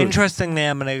just well, truth. interestingly,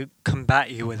 I'm going to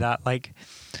combat you with that. Like,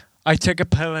 I took a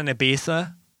pill in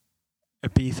Ibiza.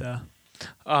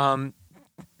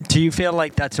 Do you feel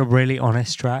like that's a really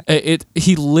honest track?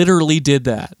 He literally did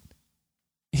that.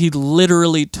 He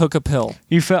literally took a pill.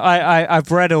 You feel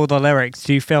I've read all the lyrics.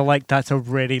 Do you feel like that's a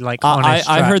really like honest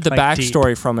I track, heard the like,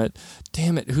 backstory from it.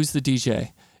 Damn it, who's the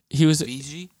DJ? He was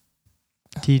VG?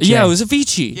 DJ? Yeah, it was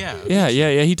Avicii. Yeah.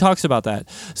 Yeah. He talks about that.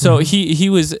 So he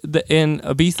was in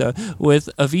Ibiza with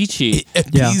Avicii.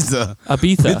 Ibiza.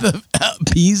 Ibiza.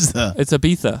 Ibiza. It's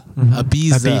Ibiza.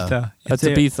 Ibiza. That's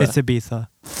Ibiza. It's Ibiza.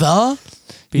 The?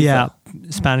 Yeah,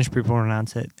 Spanish people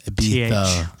pronounce it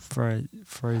Ibiza. TH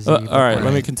for a Z. All right,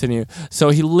 let me continue. So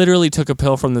he literally took a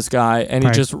pill from this guy, and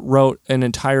he just wrote an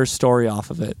entire story off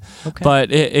of it. Okay.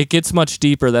 But it gets much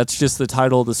deeper. That's just the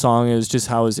title of the song. It was just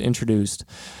how it was introduced.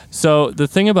 So the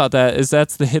thing about that is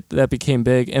that's the hit that became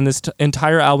big, and this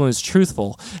entire album is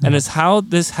truthful. And it's how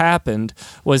this happened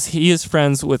was he is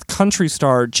friends with country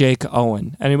star Jake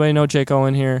Owen. Anybody know Jake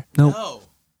Owen here? No.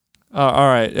 All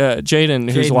right, Jaden,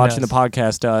 who's Jaden watching does. the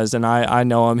podcast, does, and I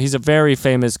know him. He's a very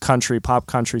famous pop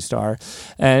country star.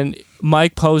 And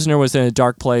Mike Posner was in a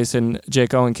dark place, and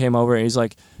Jake Owen came over, and he's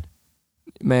like,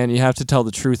 man, you have to tell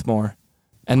the truth more.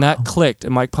 And that clicked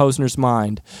in Mike Posner's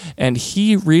mind. And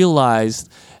he realized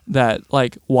that,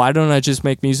 like, why don't I just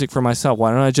make music for myself?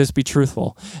 Why don't I just be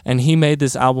truthful? And he made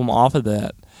this album off of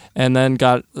that. And then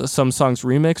got some songs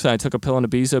remixed. And I Took a Pill in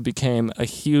Ibiza became a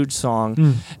huge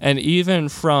song. And even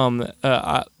from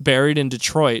Buried in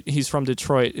Detroit, he's from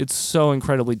Detroit, it's so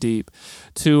incredibly deep,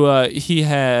 to he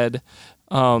had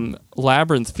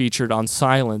Labyrinth featured on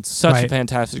Silence. Such a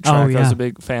fantastic track. I was a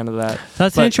big fan of that.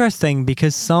 That's interesting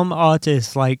because some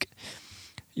artists, like,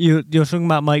 you're talking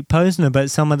about Mike Posner, but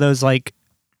some of those, like,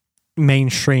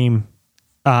 mainstream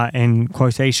in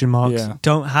quotation marks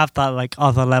don't have that like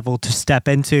other level to step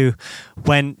into.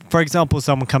 When, for example,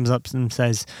 someone comes up and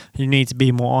says you need to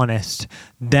be more honest,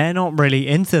 they're not really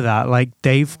into that. Like,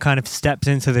 they've kind of stepped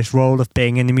into this role of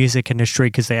being in the music industry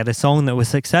because they had a song that was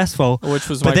successful, which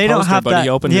was but Mike Posner, but that, he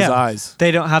opened his eyes.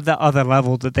 They don't have that other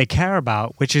level that they care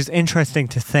about, which is interesting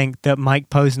to think that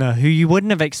Mike Posner, who you wouldn't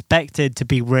have expected to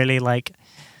be really like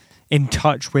in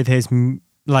touch with his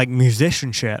like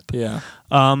musicianship,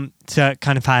 to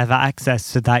kind of have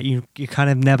access to that, you kind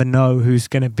of never know who's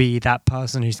going to be that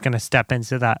person who's going to step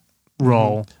into that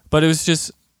role. But it was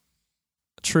just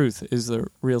truth is the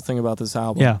real thing about this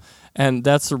album, and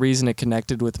that's the reason it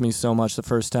connected with me so much the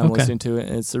first time listening to it,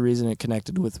 and it's the reason it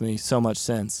connected with me so much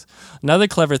since. Another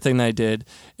clever thing that I did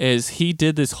is he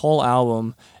did this whole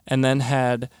album and then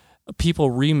had people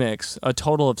remix a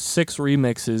total of 6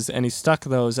 remixes, and he stuck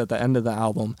those at the end of the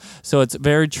album. So it's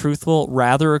very truthful,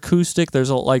 rather acoustic. There's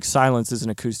like Silence isn't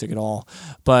acoustic at all,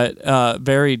 but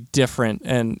very different.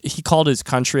 And he called his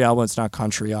country album. It's not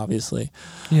country, obviously.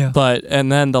 But and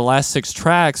then the last 6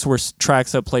 tracks were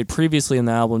tracks that played previously in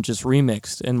the album, just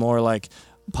remixed and more like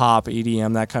pop,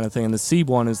 EDM, that kind of thing. And the C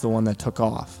one is the one that took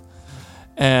off.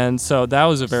 And so that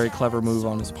was a very clever move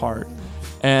on his part.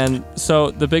 And so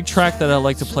the big track that I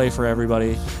like to play for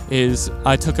everybody is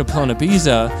I Took a Pill in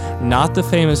Ibiza, not the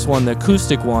famous one, the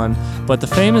acoustic one, but the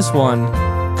famous one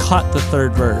cut the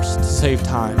 3rd verse to save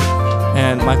time.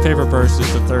 And my favorite verse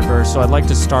is the 3rd verse, so I'd like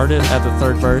to start it at the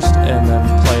 3rd verse and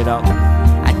then play it out.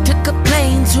 I took a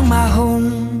plane to my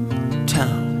hometown.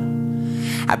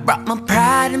 I brought my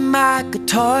pride and my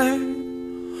guitar.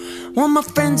 Well, my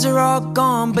friends are all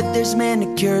gone, but there's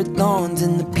manicured lawns,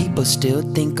 and the people still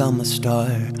think I'm a star.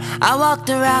 I walked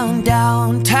around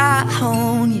downtown,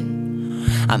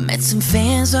 I met some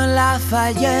fans on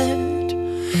Lafayette.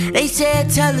 They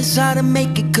said, tell us how to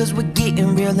make it, cause we're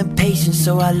getting real impatient.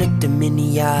 So I looked them in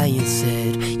the eye and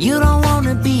said, you don't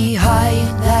wanna be high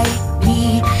like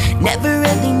me, never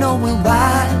really knowing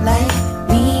why like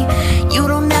me. You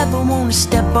don't ever wanna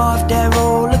step off that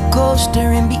roller coaster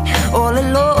and be all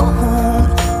alone.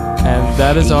 And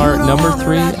that is our number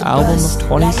 3 album of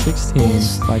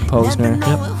 2016, Mike Posner.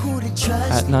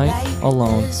 At Night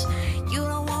Alone.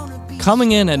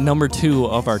 Coming in at number 2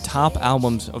 of our top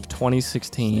albums of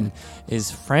 2016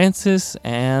 is Francis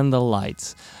and the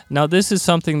Lights. Now, this is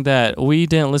something that we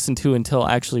didn't listen to until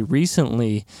actually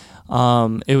recently.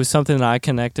 It was something that I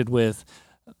connected with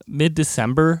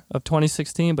mid-December of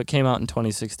 2016, but came out in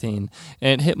 2016.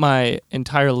 And it hit my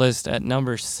entire list at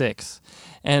number 6.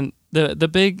 And the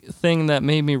big thing that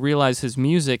made me realize his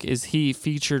music is he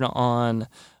featured on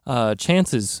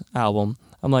Chance's album.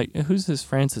 I'm like, who's this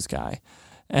Francis guy?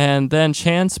 And then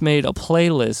Chance made a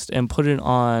playlist and put it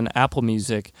on Apple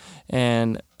Music,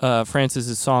 and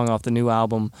Francis's song off the new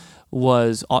album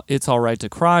was It's Alright to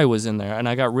Cry was in there, and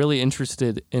I got really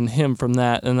interested in him from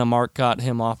that, and then Mark got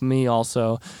him off me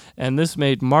also, and this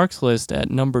made Mark's list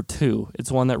at number 2.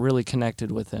 It's one that really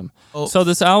connected with him. So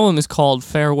this album is called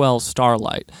Farewell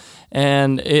Starlight,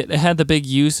 and it had the big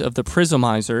use of the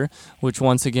Prismizer, which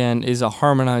once again is a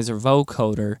harmonizer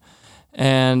vocoder,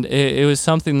 and it was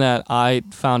something that I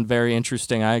found very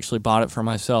interesting. I actually bought it for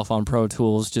myself on Pro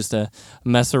Tools just to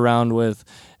mess around with.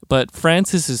 But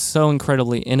Francis is so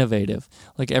incredibly innovative.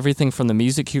 Like everything from the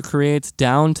music he creates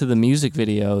down to the music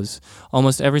videos.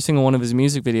 Almost every single one of his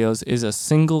music videos is a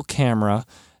single camera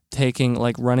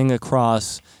running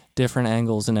across different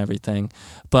angles and everything.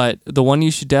 But the one you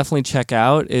should definitely check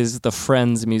out is the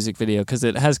Friends music video, because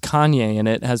it has Kanye in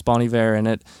it, has Bon Iver in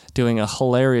it, doing a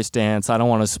hilarious dance. I don't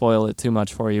want to spoil it too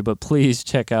much for you, but please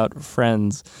check out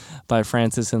Friends by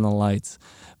Francis and the Lights,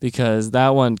 because that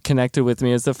one connected with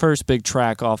me. It's the first big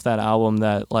track off that album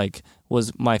that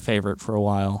was my favorite for a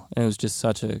while, and it was just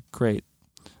such a great,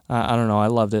 I don't know, I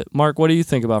loved it. Mark, what do you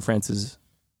think about Francis?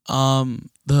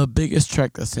 The biggest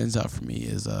track that stands out for me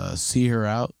is See Her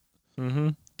Out. Mm-hmm.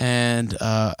 And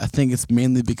I think it's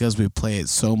mainly because we play it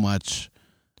so much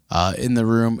in the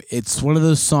room. It's one of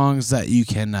those songs that you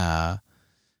can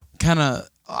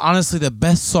honestly, the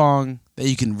best song that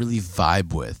you can really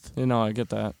vibe with. I get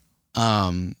that.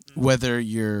 Whether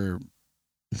you're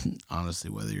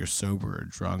sober or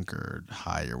drunk or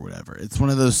high or whatever, it's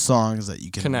one of those songs that you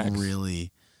can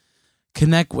really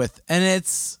connect with. And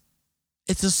it's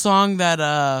a song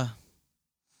that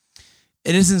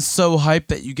it isn't so hype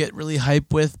that you get really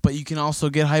hype with, but you can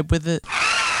also get hype with it.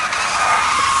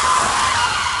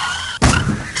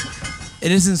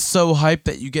 It isn't so hype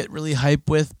that you get really hype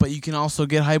with, but you can also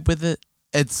get hype with it.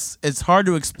 It's hard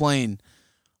to explain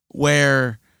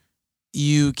where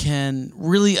you can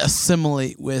really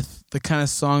assimilate with the kind of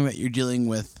song that you're dealing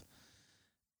with.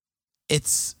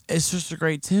 It's just a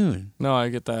great tune. No, I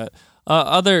get that.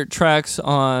 Other tracks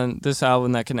on this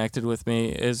album that connected with me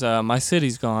is My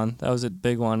City's Gone. That was a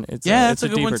big one. It's a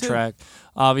deeper track.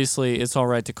 Obviously, It's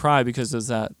Alright to Cry because of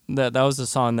that was the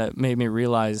song that made me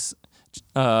realize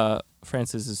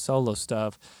Francis's solo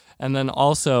stuff. And then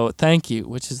also Thank You,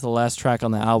 which is the last track on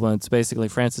the album. It's basically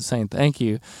Francis saying thank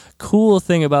you. Cool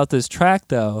thing about this track,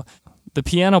 though, the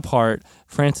piano part,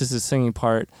 Francis's singing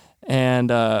part, and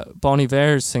Bon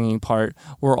Iver's singing part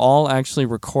were all actually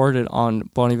recorded on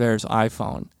Bon Iver's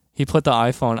iPhone. He put the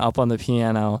iPhone up on the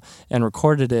piano and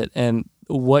recorded it, and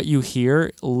what you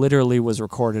hear literally was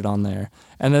recorded on there.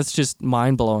 And that's just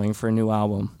mind-blowing for a new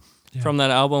album. Yeah. From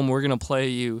that album, we're going to play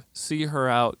you See Her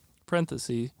Out,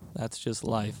 parenthesis, That's Just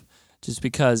Life, just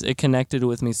because it connected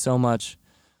with me so much.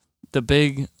 The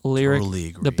big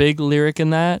lyric, in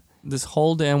that, this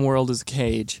whole damn world is a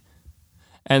cage.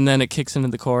 And then it kicks into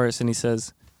the chorus and he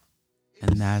says,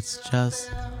 and that's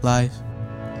just life.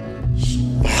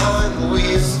 Behind the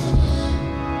wheel,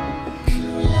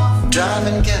 drive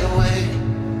and get away.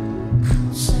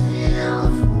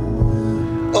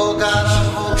 Oh God, I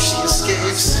hope she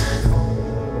escapes.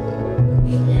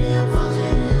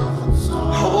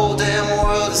 Whole damn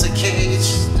world is a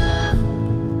cage.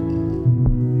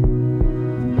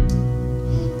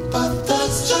 But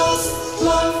that's just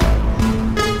life.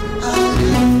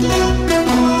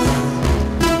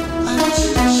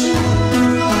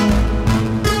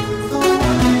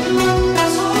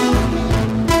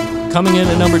 Coming in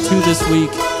at number 2 this week,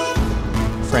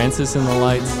 Francis and the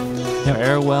Lights,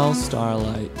 Farewell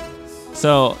Starlight.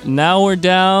 So now we're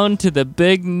down to the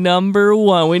big number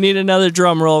 1. We need another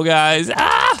drum roll, guys.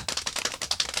 Ah!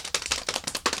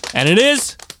 And it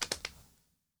is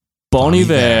Bon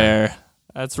Iver.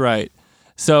 That's right.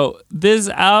 So this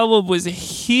album was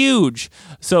huge.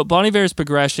 So Bon Iver's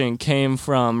progression came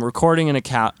from recording in a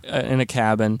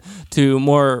cabin to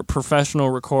more professional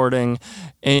recording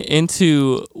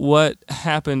into what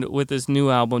happened with this new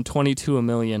album, 22 A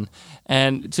Million.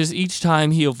 And just each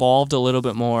time he evolved a little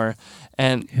bit more.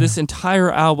 And this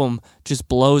entire album just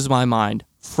blows my mind,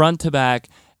 front to back,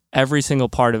 every single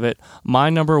part of it.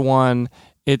 My number 1,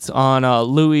 it's on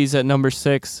Louis at number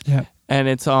 6, and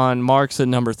it's on Mark's at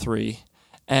number 3.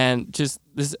 And just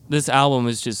this album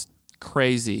is just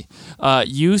crazy.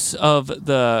 Use of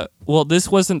this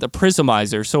wasn't the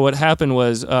Prismizer. So what happened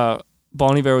was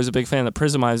Bon Iver was a big fan of the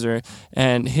Prismizer,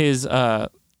 and his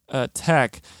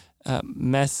tech,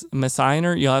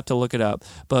 Messiner, you'll have to look it up,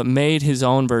 but made his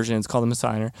own version. It's called the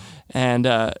Messiner, and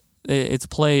it's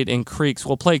played in creeks.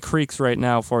 We'll play creeks right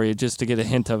now for you just to get a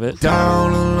hint of it.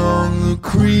 Down along the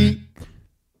creek,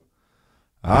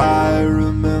 I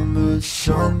remember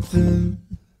something.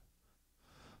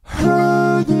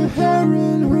 Heard the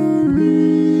heron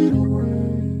hurried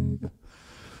away.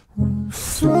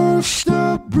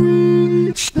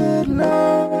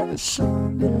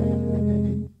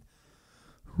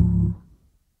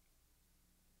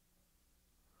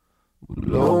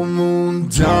 Low moon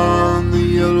down the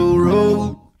yellow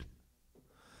road.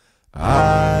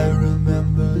 I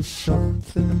remember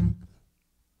something.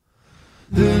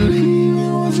 The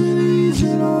leaving wasn't easy,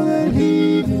 no, that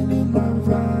heaving in my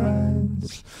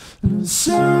rise. And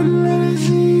certainly this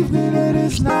evening it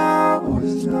is now,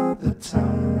 is not the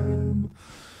time.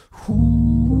 Ooh.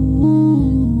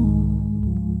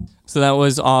 So that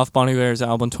was off Bon Iver's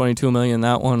album 22 Million.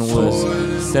 That one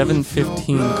was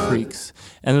 715 Creeks.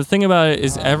 And the thing about it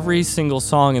is every single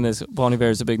song in this, Bon Iver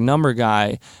is a big number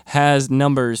guy, has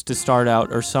numbers to start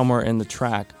out or somewhere in the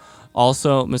track.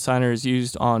 Also, Messiner is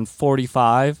used on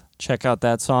 45. Check out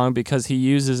that song because he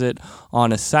uses it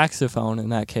on a saxophone in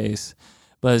that case.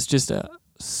 But it's just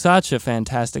such a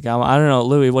fantastic album. I don't know,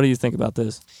 Louis, what do you think about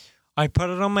this? I put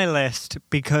it on my list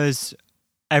because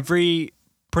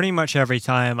pretty much every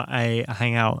time I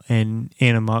hang out in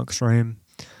Ian and Mark's room,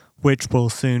 which will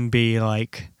soon be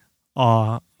like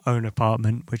our own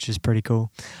apartment, which is pretty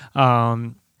cool,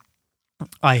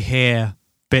 I hear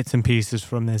bits and pieces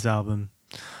from this album.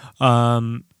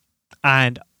 And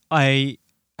I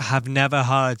have never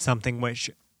heard something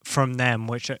from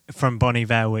Bon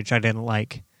Iver, which I didn't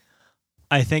like.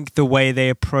 I think the way they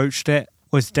approached it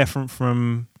was different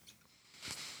from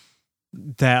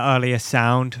their earlier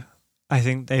sound. I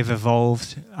think they've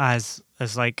evolved as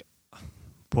like,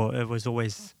 well, it was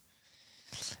always,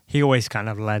 he always kind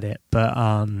of led it, but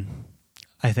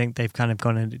I think they've kind of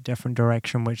gone in a different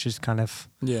direction, which is kind of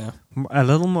a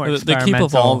little more experimental. They keep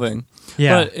evolving.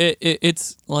 Yeah. But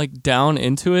it's like down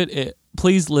into it.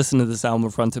 Please listen to this album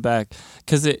front to back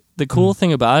because the cool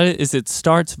thing about it is it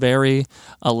starts very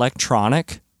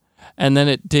electronic and then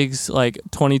it digs like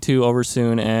 22 Over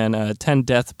Soon and 10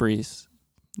 Death Breaths.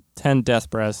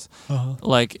 Uh-huh.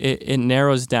 Like it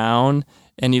narrows down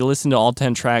and you listen to all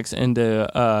 10 tracks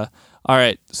into all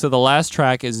right, so the last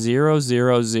track is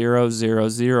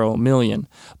 00000 million.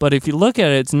 But if you look at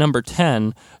it, it's number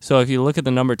 10. So if you look at the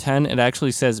number 10, it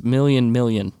actually says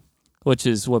million, which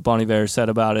is what Bon Iver said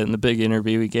about it in the big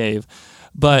interview he gave.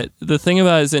 But the thing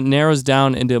about it is it narrows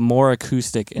down into more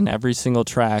acoustic in every single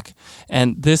track.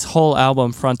 And this whole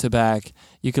album, front to back,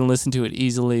 you can listen to it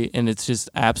easily, and it's just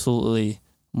absolutely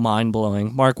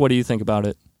mind-blowing. Mark, what do you think about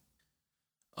it?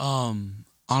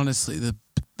 Honestly, the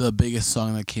biggest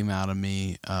song that came out of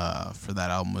me for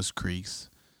that album was Creeks.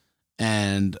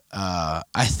 And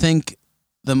I think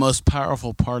the most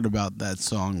powerful part about that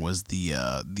song was the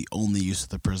only use of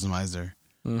the Prismizer.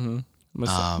 Mm-hmm.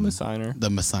 Messiner. The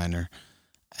Messiner.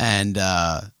 And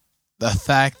the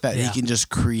fact that he can just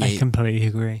create... I completely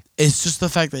agree. It's just the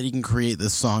fact that he can create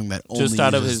this song that only just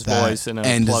out of uses his that voice and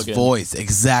his voice,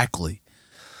 exactly.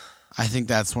 I think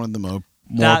that's one of the more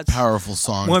powerful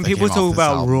songs. When that people came talk off this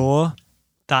about album. raw,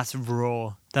 that's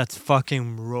raw. That's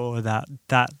fucking raw. That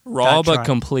raw that but track.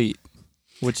 complete,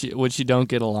 which you don't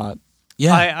get a lot.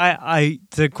 Yeah, I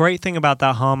the great thing about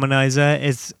that harmonizer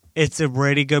is it's a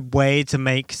really good way to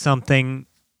make something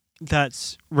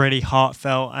that's really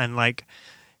heartfelt and like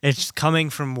it's coming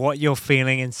from what you're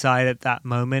feeling inside at that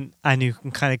moment, and you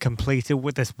can kind of complete it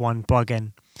with this one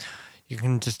plugin. You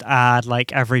can just add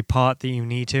like every part that you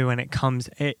need to, and it comes.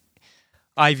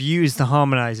 I've used the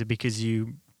harmonizer because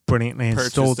you brilliantly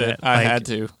installed Purchased it. Like, I had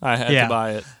to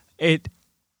buy it.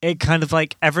 It kind of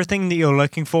like everything that you're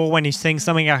looking for when you sing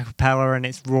something a cappella and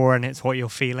it's raw and it's what you're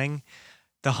feeling.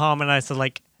 The harmonizer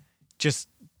like just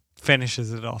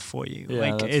finishes it off for you. Yeah,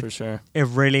 like, that's for sure. It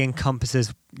really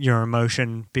encompasses your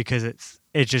emotion because it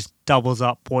just doubles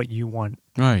up what you want.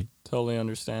 Right. Totally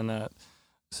understand that.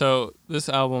 So this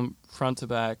album, front to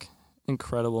back,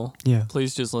 incredible. Yeah.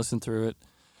 Please just listen through it.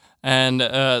 And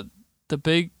the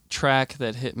big track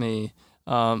that hit me,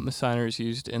 Messiner is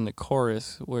used in the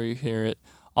chorus where you hear it.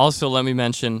 Also, let me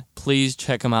mention, please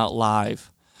check him out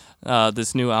live.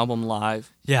 This new album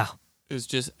live. Yeah. Is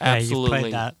just Yeah,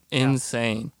 absolutely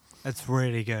insane. It's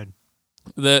really good.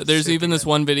 There's even this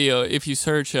one video. If you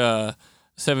search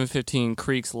 715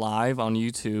 Creeks live on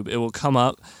YouTube, it will come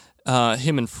up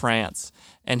him in France.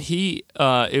 And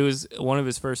it was one of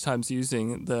his first times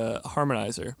using the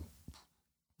harmonizer.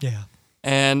 Yeah.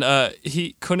 And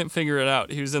he couldn't figure it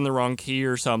out. He was in the wrong key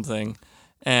or something.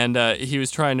 And he was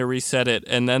trying to reset it.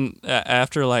 And then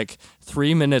after like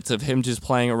 3 minutes of him just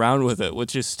playing around with it,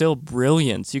 which is still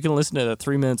brilliance. You can listen to that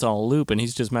 3 minutes on a loop and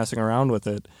he's just messing around with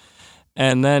it.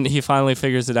 And then he finally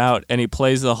figures it out and he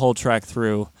plays the whole track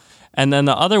through. And then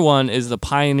the other one is the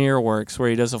Pioneer Works where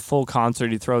he does a full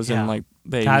concert. He throws in like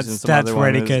babies and some other ones. That's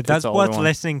really good. That's worth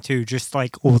listening to just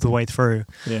like all the way through.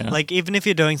 Yeah. Like even if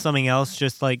you're doing something else,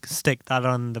 just like stick that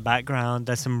on the background.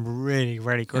 There's some really,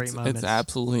 really great moments. It's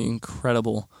absolutely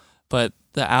incredible. But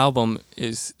the album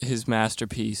is his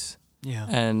masterpiece. Yeah.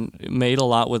 And made a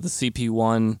lot with the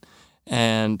CP1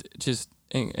 and just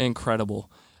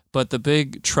incredible. But the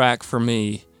big track for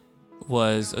me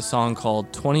was a song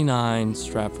called 29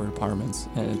 Stratford Apartments.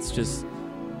 And it's just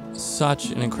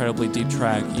such an incredibly deep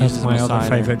track. That's my other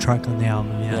favorite track on the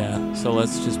album, Yeah, so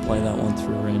let's just play that one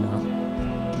through right now.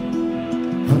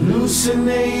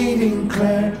 Hallucinating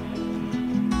Claire,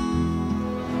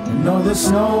 and all the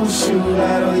snowshoe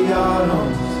out of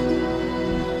yards,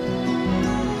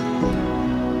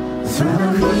 through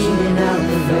the leaning out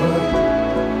the door.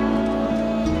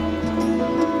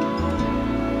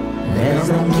 There's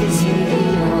no kissing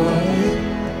anymore.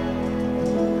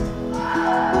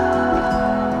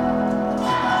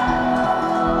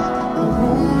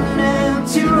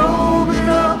 You're rolling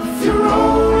up, you're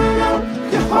rolling up,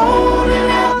 you're holding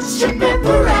out, stripping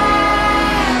parade.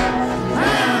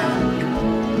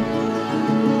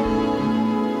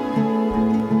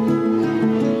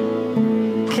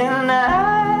 Can I,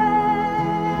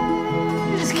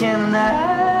 just can I?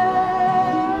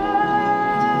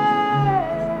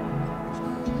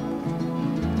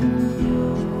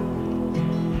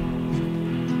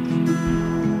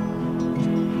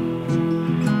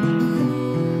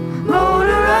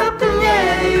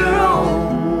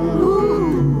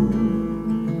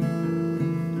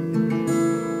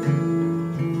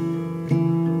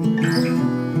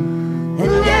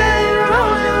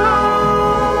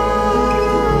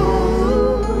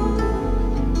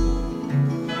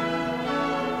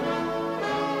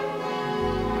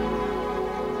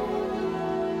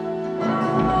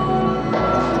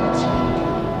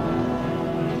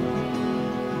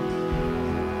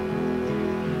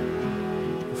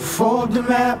 Fold the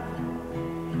map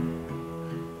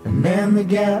and then the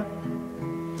gap,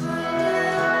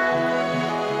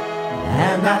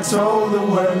 and I told the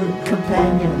word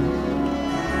companion,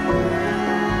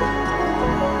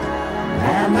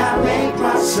 and I make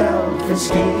myself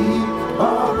escape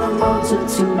all the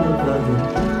multitude of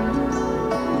others.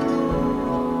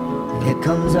 It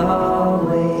comes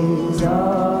always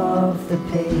off the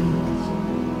page.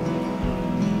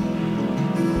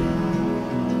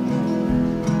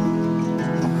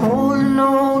 Holding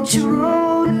on to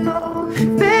rolling on,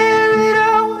 buried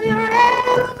on your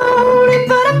head, holding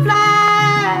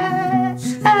butterflies.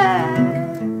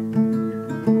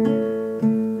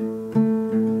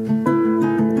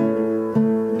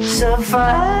 So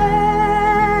fine,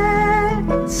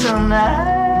 so nice.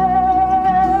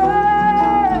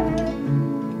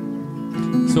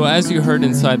 So as you heard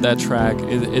inside that track,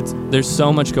 there's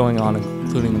so much going on,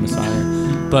 including the Messiah.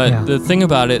 But the thing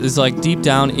about it is, like, deep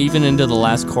down, even into the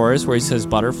last chorus where he says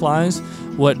butterflies,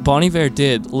 what Bon Iver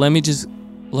did, let me just,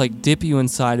 like, dip you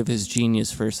inside of his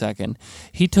genius for a second.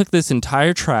 He took this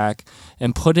entire track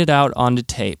and put it out onto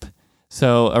tape,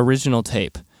 so original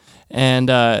tape. And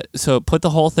so put the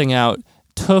whole thing out,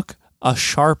 took a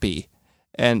Sharpie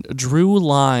and drew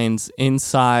lines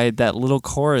inside that little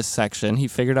chorus section. He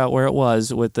figured out where it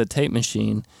was with the tape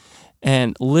machine,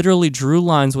 and literally drew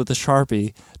lines with a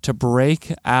Sharpie to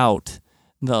break out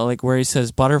the, like, where he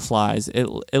says butterflies. It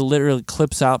literally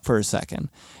clips out for a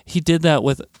second. He did that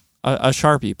with a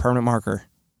Sharpie, permanent marker.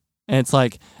 And it's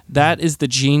like, that is the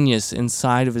genius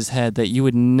inside of his head that you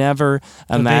would never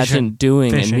imagine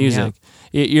doing in music.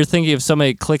 Yeah. You're thinking of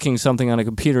somebody clicking something on a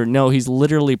computer. No, he's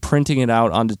literally printing it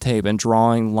out onto tape and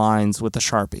drawing lines with a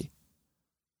Sharpie.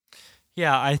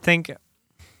 Yeah, I think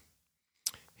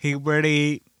he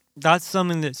really... That's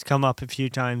something that's come up a few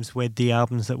times with the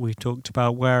albums that we talked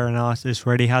about, where an artist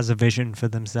really has a vision for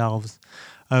themselves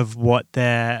of what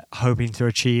they're hoping to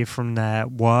achieve from their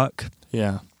work.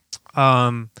 Yeah.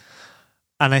 And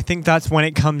I think that's when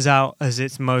it comes out as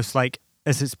its most, like,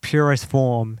 as its purest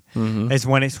form, is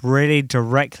when it's really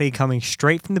directly coming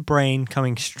straight from the brain,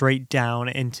 coming straight down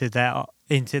into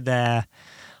their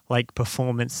like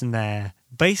performance and their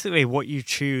basically what you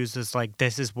choose is like,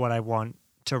 this is what I want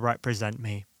to represent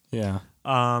me. Yeah.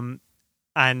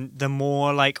 And the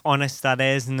more like honest that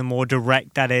is and the more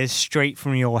direct that is, straight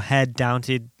from your head down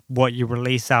to what you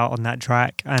release out on that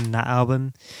track and that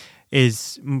album,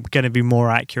 is going to be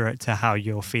more accurate to how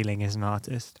you're feeling as an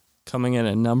artist. Coming in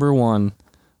at number 1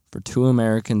 for Two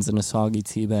Americans in a Soggy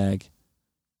Teabag,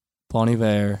 Bon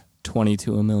Iver,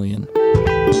 22 a Million.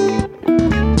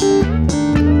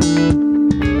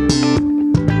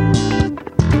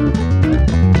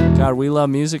 God, we love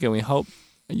music, and we hope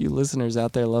you listeners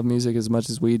out there love music as much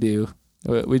as we do.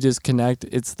 We just connect.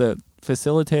 It's the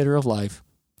facilitator of life.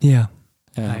 Yeah.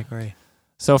 I agree.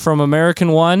 So from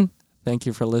American 1, thank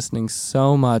you for listening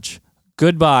so much.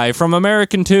 Goodbye. From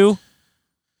American 2,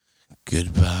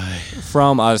 goodbye.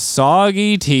 From a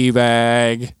Soggy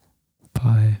Teabag,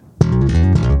 bye.